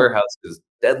deadlifts in a Mm, warehouse because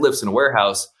deadlifts in a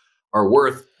warehouse are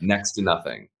worth next to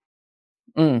nothing.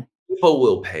 mm, People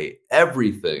will pay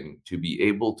everything to be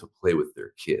able to play with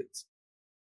their kids.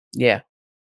 yeah.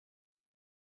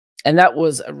 And that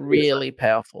was a Yes, really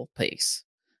powerful piece.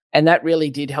 And that really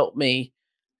did help me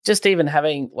just even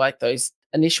having like those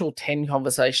initial 10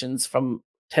 conversations from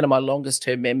 10 of my longest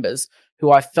term members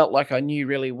who I felt like I knew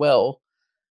really well.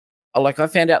 Like I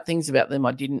found out things about them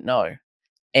I didn't know.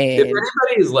 if And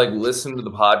anybody is like listened to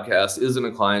the podcast, isn't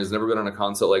a client, has never been on a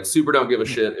consult, like super don't give a mm,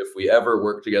 shit if we ever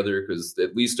work together because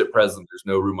at least at present there's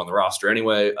no room on the roster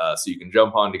anyway. So you can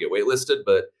jump on to get waitlisted,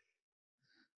 but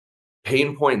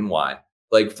pain point and why.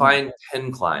 Like mm, find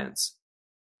 10 clients,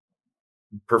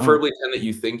 mm, preferably 10 that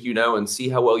you think you know, and see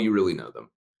how well you really know them.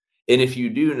 And if you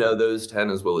do know those 10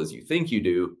 as well as you think you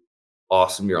do,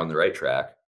 awesome, you're on the right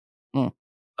track. mm,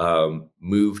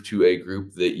 Move to a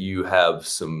group that you have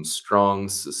some strong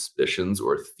suspicions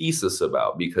or thesis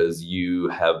about because you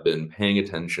have been paying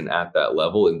attention at that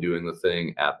level and doing the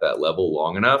thing at that level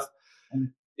long enough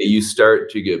mm, that you start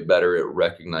to get better at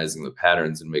recognizing the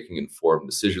patterns and making informed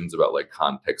decisions about like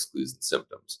context clues and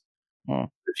symptoms. mm.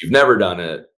 If you've never done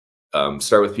it,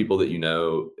 start with people that you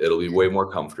know. It'll be way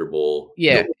more comfortable.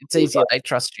 Yeah, You'll be it's able easier. to They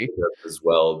trust you. as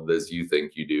well as you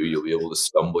think you do. You'll be able to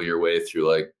stumble your way through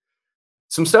like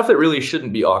some stuff that really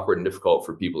shouldn't be awkward and difficult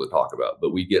for people to talk about,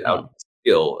 but we get Mm. out the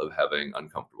skill of having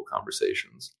uncomfortable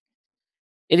conversations.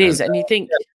 It And is. And you think,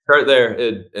 yeah, start there,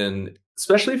 and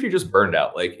especially if you're just burned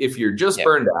out. Like if you're just yeah.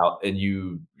 burned out and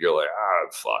you're like,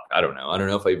 fuck, I don't know. I don't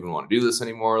know if I even want to do this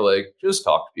anymore. Like just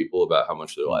talk to people about how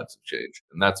much their Mm. lives have changed.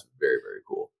 And that's very, very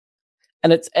cool.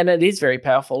 And it is very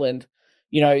powerful. And,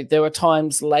 there were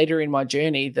times later in my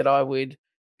journey that I would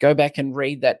go back and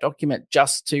read that document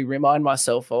just to remind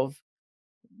myself of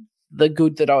the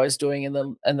good that I was doing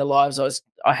and the lives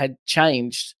I had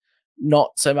changed,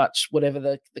 not so much whatever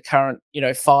the current,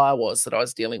 fire was that I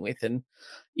was dealing with. And,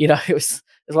 it's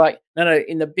like, no,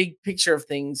 in the big picture of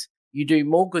things, you do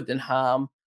more good than harm.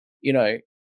 You know,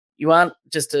 you aren't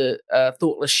just a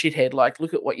thoughtless shithead. Like,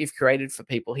 look at what you've created for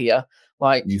people here.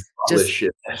 Like, You thoughtless just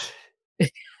shit.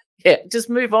 yeah, just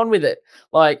move on with it.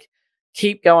 Like,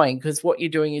 keep going because what you're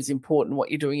doing is important. What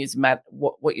you're doing is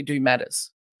what you do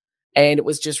matters. And it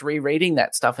was just rereading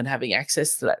that stuff and having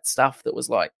access to that stuff that was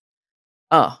like,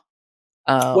 oh,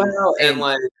 Well, and and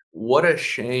like, what a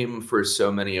shame for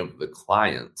so many of the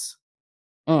clients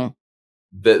mm,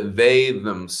 that they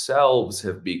themselves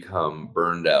have become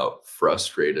burned out,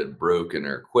 frustrated, broken,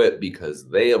 or quit because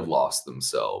they have lost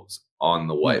themselves on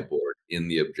the mm, whiteboard in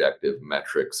the objective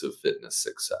metrics of fitness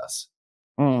success.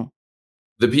 mm,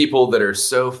 The people that are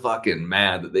so fucking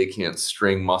mad that they can't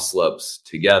string muscle ups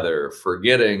together,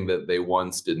 forgetting that they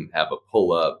once didn't have a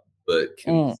pull up, but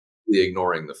mm, completely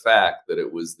ignoring the fact that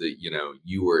it was that,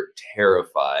 you were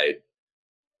terrified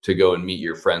to go and meet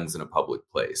your friends in a public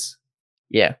place.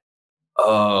 Yeah.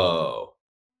 Oh,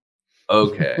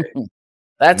 okay.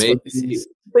 That's what this Maybe, is.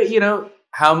 but,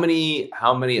 how many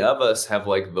of us have,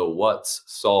 like, the what's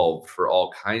solved for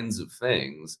all kinds of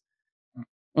things?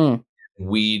 Mm,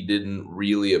 We didn't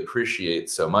really appreciate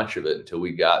so much of it until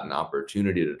we got an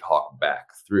opportunity to talk back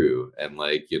through and,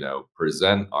 like,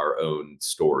 present our own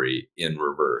story in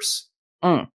reverse.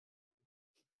 mm. And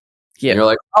Yep. you're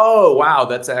like, "Oh, wow,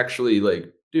 that's actually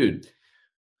like, dude,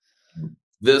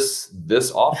 this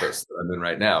office that I'm in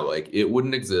right now, like, it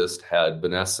wouldn't exist had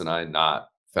Vanessa and I not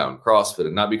found CrossFit,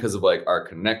 and not because of, like, our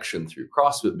connection through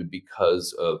CrossFit, but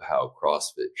because of how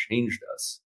CrossFit changed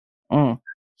us, Mm,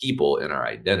 people and our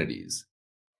identities."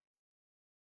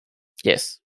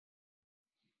 yes.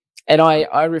 And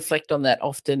I reflect on that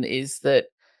often, is that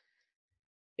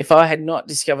if I had not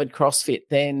discovered CrossFit,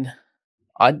 then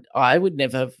I would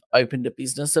never have opened a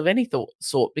business of any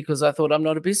sort, because I thought I'm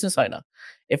not a business owner.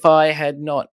 If I had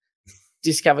not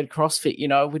discovered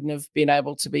CrossFit, I wouldn't have been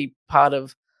able to be part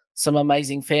of some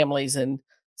amazing families and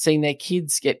seeing their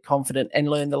kids get confident and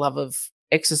learn the love of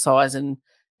exercise, and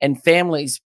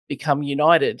families become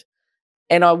united.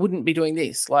 And I wouldn't be doing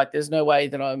this. Like, there's no way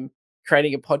that I'm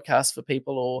creating a podcast for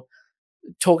people or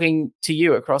talking to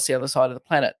you across the other side of the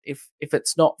planet if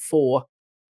it's not for,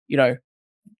 you know,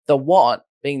 the what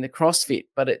being the CrossFit,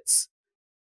 but it's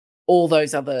all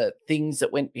those other things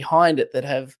that went behind it that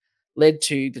have led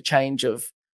to the change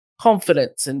of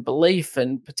confidence and belief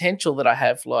and potential that I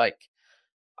have. Like,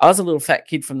 I was a little fat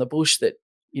kid from the bush that,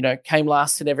 came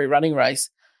last in every running race.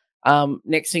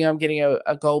 Next thing, I'm getting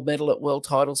a gold medal at world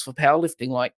titles for powerlifting.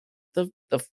 Like, the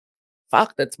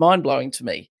fuck, that's mind blowing to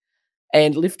me.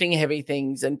 And lifting heavy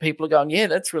things, and people are going, yeah,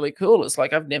 that's really cool. It's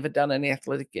like, I've never done any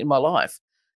athletic in my life.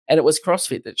 And it was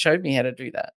CrossFit that showed me how to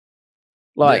do that.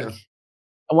 Like, Yeah.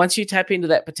 and once you tap into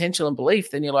that potential and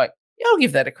belief, then you're like, yeah, I'll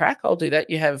give that a crack. I'll do that.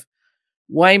 You have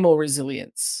way more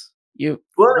resilience. You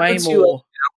Well, it way puts you, more.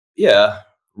 yeah,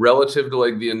 relative to,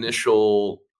 like, the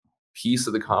initial piece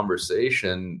of the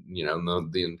conversation,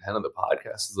 and the intent of the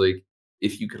podcast is, like,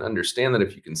 if you can understand that,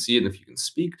 if you can see it, and if you can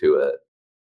speak to it,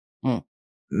 Mm,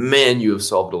 man, you have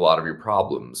solved a lot of your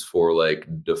problems for, like,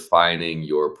 defining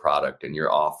your product and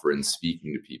your offer and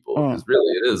speaking to people. mm, Because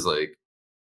really it is like,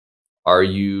 are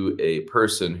you a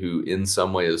person who in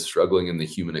some way is struggling in the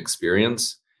human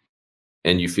experience?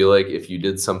 And you feel like if you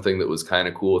did something that was kind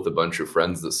of cool with a bunch of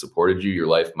friends that supported you, your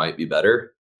life might be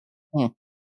better? mm.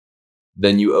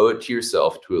 Then you owe it to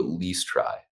yourself to at least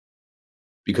try,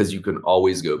 because you can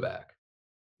always go back.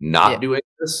 Yeah, Not doing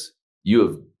this,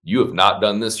 you have not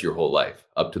done this your whole life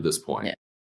up to this point. yeah,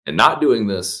 And not doing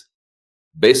this,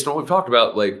 based on what we've talked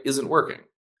about, like, isn't working.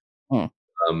 mm,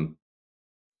 Um,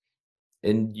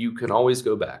 and you can always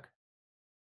go back.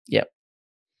 yeah,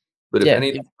 But if yeah, any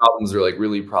of the problems are, like,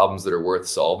 really problems that are worth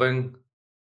solving,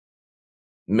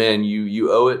 man,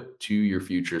 you owe it to your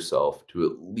future self to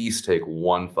at least take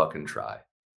one fucking try.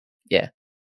 yeah,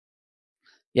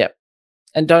 yeah.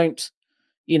 And don't,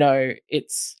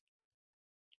 it's,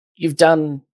 you've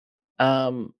done,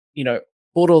 um, you know,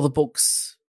 bought all the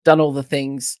books, done all the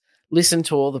things, listened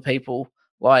to all the people,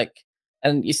 like,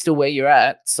 and you're still where you're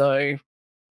at. So,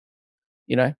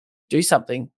 you know, do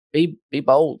something, be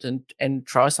bold, and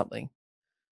try something.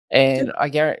 Yeah. And I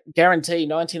guarantee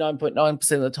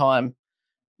 99.9% of the time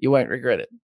you won't regret it.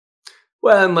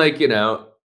 Well, and, like,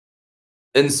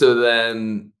 and so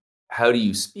then how do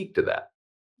you speak to that?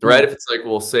 Right? Mm, If it's like,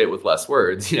 we'll say it with less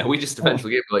words, we just mm,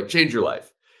 eventually get like, change your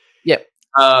life. yep.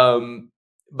 Um,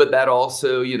 but that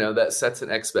also, that sets an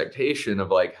expectation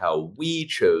of, like, how we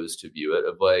chose to view it,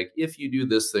 of, like, if you do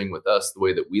this thing with us the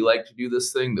way that we like to do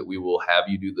this thing, that we will have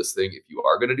you do this thing. If you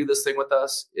are going to do this thing with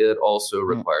us, it also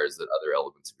Mm, requires that other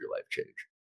elements of your life change.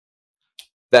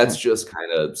 That's mm, just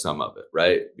kind of some of it,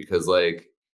 right? Because, like,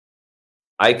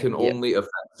 I can yep. only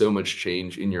affect so much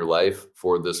change in your life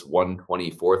for this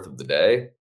 1/24th of the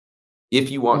day. If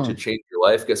you want to Mm, change your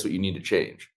life, guess what you need to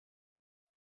change?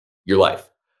 Your life.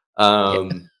 yep.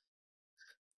 Um,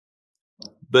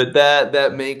 but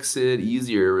that makes it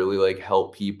easier to really, like,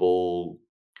 help people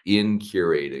in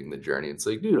curating the journey. It's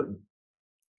like, dude,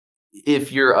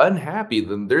 if you're unhappy,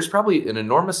 then there's probably an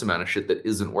enormous amount of shit that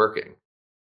isn't working.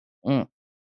 Mm,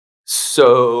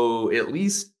 So at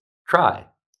least try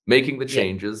making the yep.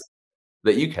 changes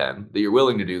that you can, that you're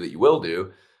willing to do, that you will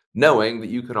do, knowing that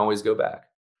you can always go back.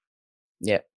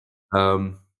 Yep.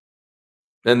 Um,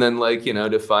 and then, like,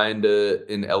 to find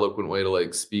an eloquent way to,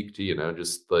 like, speak to,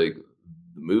 just, like,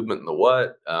 the movement and the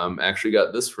what. Actually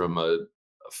got this from a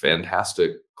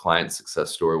fantastic client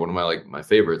success story, one of my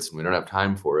favorites, and we don't have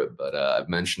time for it, but I've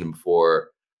mentioned him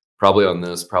before, probably on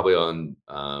this, probably on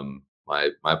my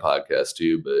podcast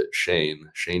too, but Shane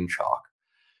Chalk.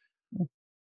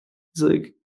 He's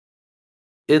like,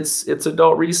 it's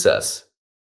adult recess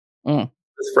Mm.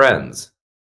 with friends.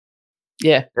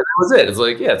 Yeah. And that was it. It's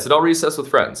like, yeah, it's adult recess with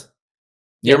friends.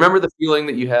 You Yeah. remember the feeling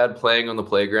that you had playing on the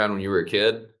playground when you were a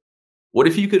kid? What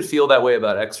if you could feel that way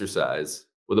about exercise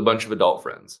with a bunch of adult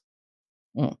friends?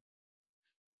 Mm.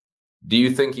 Do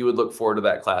you think you would look forward to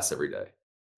that class every day?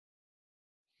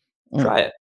 Mm. Try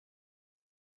it.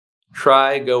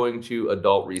 Try going to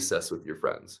adult recess with your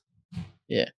friends.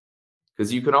 Yeah.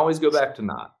 Because you can always go back to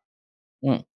not.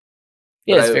 Mm. But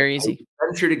Yeah, it's I very easy.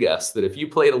 venture to guess that if you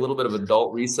played a little bit of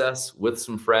adult recess with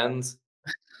some friends,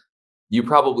 you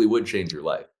probably would change your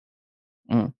life.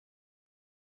 Mm.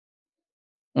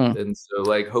 Mm. And so,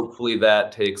 like, hopefully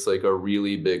that takes like a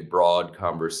really big, broad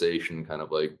conversation, kind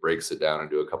of like breaks it down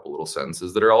into a couple little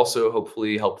sentences that are also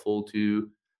hopefully helpful to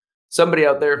somebody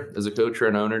out there as a coach or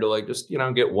an owner to like just,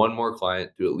 get one more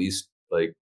client to at least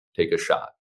like take a shot.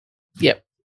 Yep.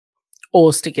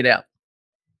 Or stick it out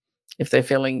if they're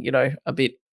feeling, a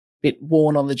bit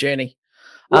worn on the journey.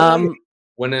 Well, yeah,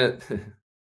 when it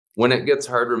when it gets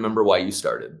hard, remember why you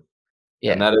started.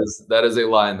 Yeah. And that is a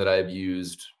line that I've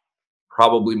used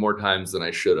probably more times than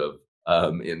I should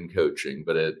have in coaching,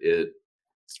 but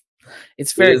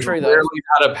It's very is true though. rarely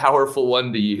not a powerful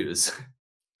one to use.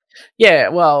 Yeah,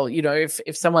 well,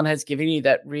 if someone has given you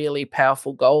that really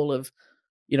powerful goal of,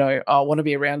 I want to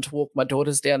be around to walk my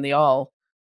daughters down the aisle.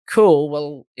 Cool.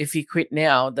 Well, if you quit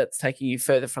now, that's taking you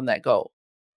further from that goal.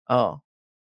 Oh,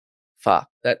 fuck.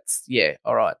 That's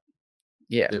all right.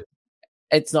 Yeah. Yep.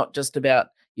 It's not just about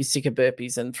you're sick of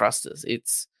burpees and thrusters.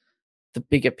 It's the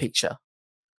bigger picture.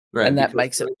 Right. And that because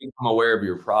makes it. when you become aware of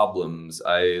your problems,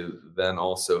 I then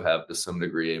also have to some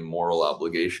degree a moral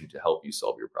obligation to help you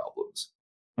solve your problems.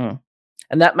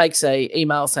 And that makes a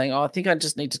email saying, "Oh, I think I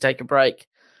just need to take a break,"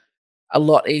 a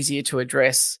lot easier to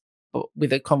address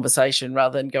with a conversation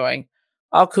rather than going,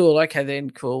 "Oh, cool. Okay, then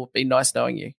cool. Be nice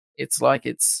knowing you." It's like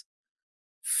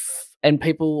and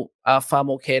people are far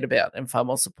more cared about and far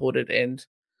more supported. And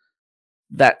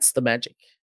that's the magic.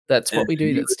 That's what we do.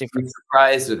 You That's would be different.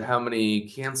 surprised at how many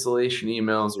cancellation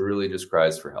emails are really just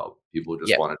cries for help. People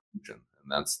just Yeah. want attention.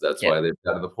 And that's Yeah. why they've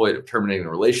got to the point of terminating a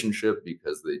relationship,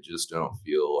 because they just don't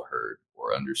feel heard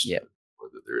or understood, or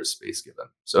that there is space given.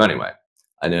 So anyway,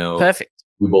 I know Perfect.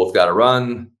 we both got to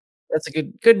run. That's a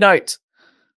good note.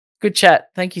 Good chat.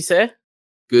 Thank you, sir.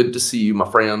 Good to see you, my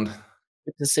friend.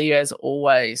 Good to see you as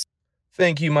always.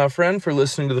 Thank you, my friend, for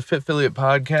listening to the Fit Affiliate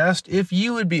podcast. If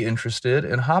you would be interested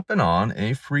in hopping on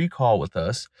a free call with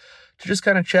us to just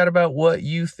kind of chat about what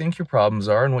you think your problems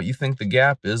are and what you think the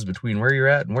gap is between where you're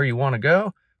at and where you want to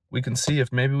go, we can see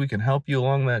if maybe we can help you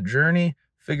along that journey,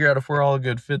 figure out if we're all a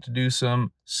good fit to do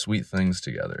some sweet things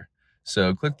together.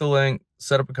 So click the link,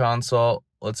 set up a consult.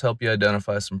 Let's help you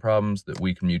identify some problems that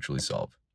we can mutually solve.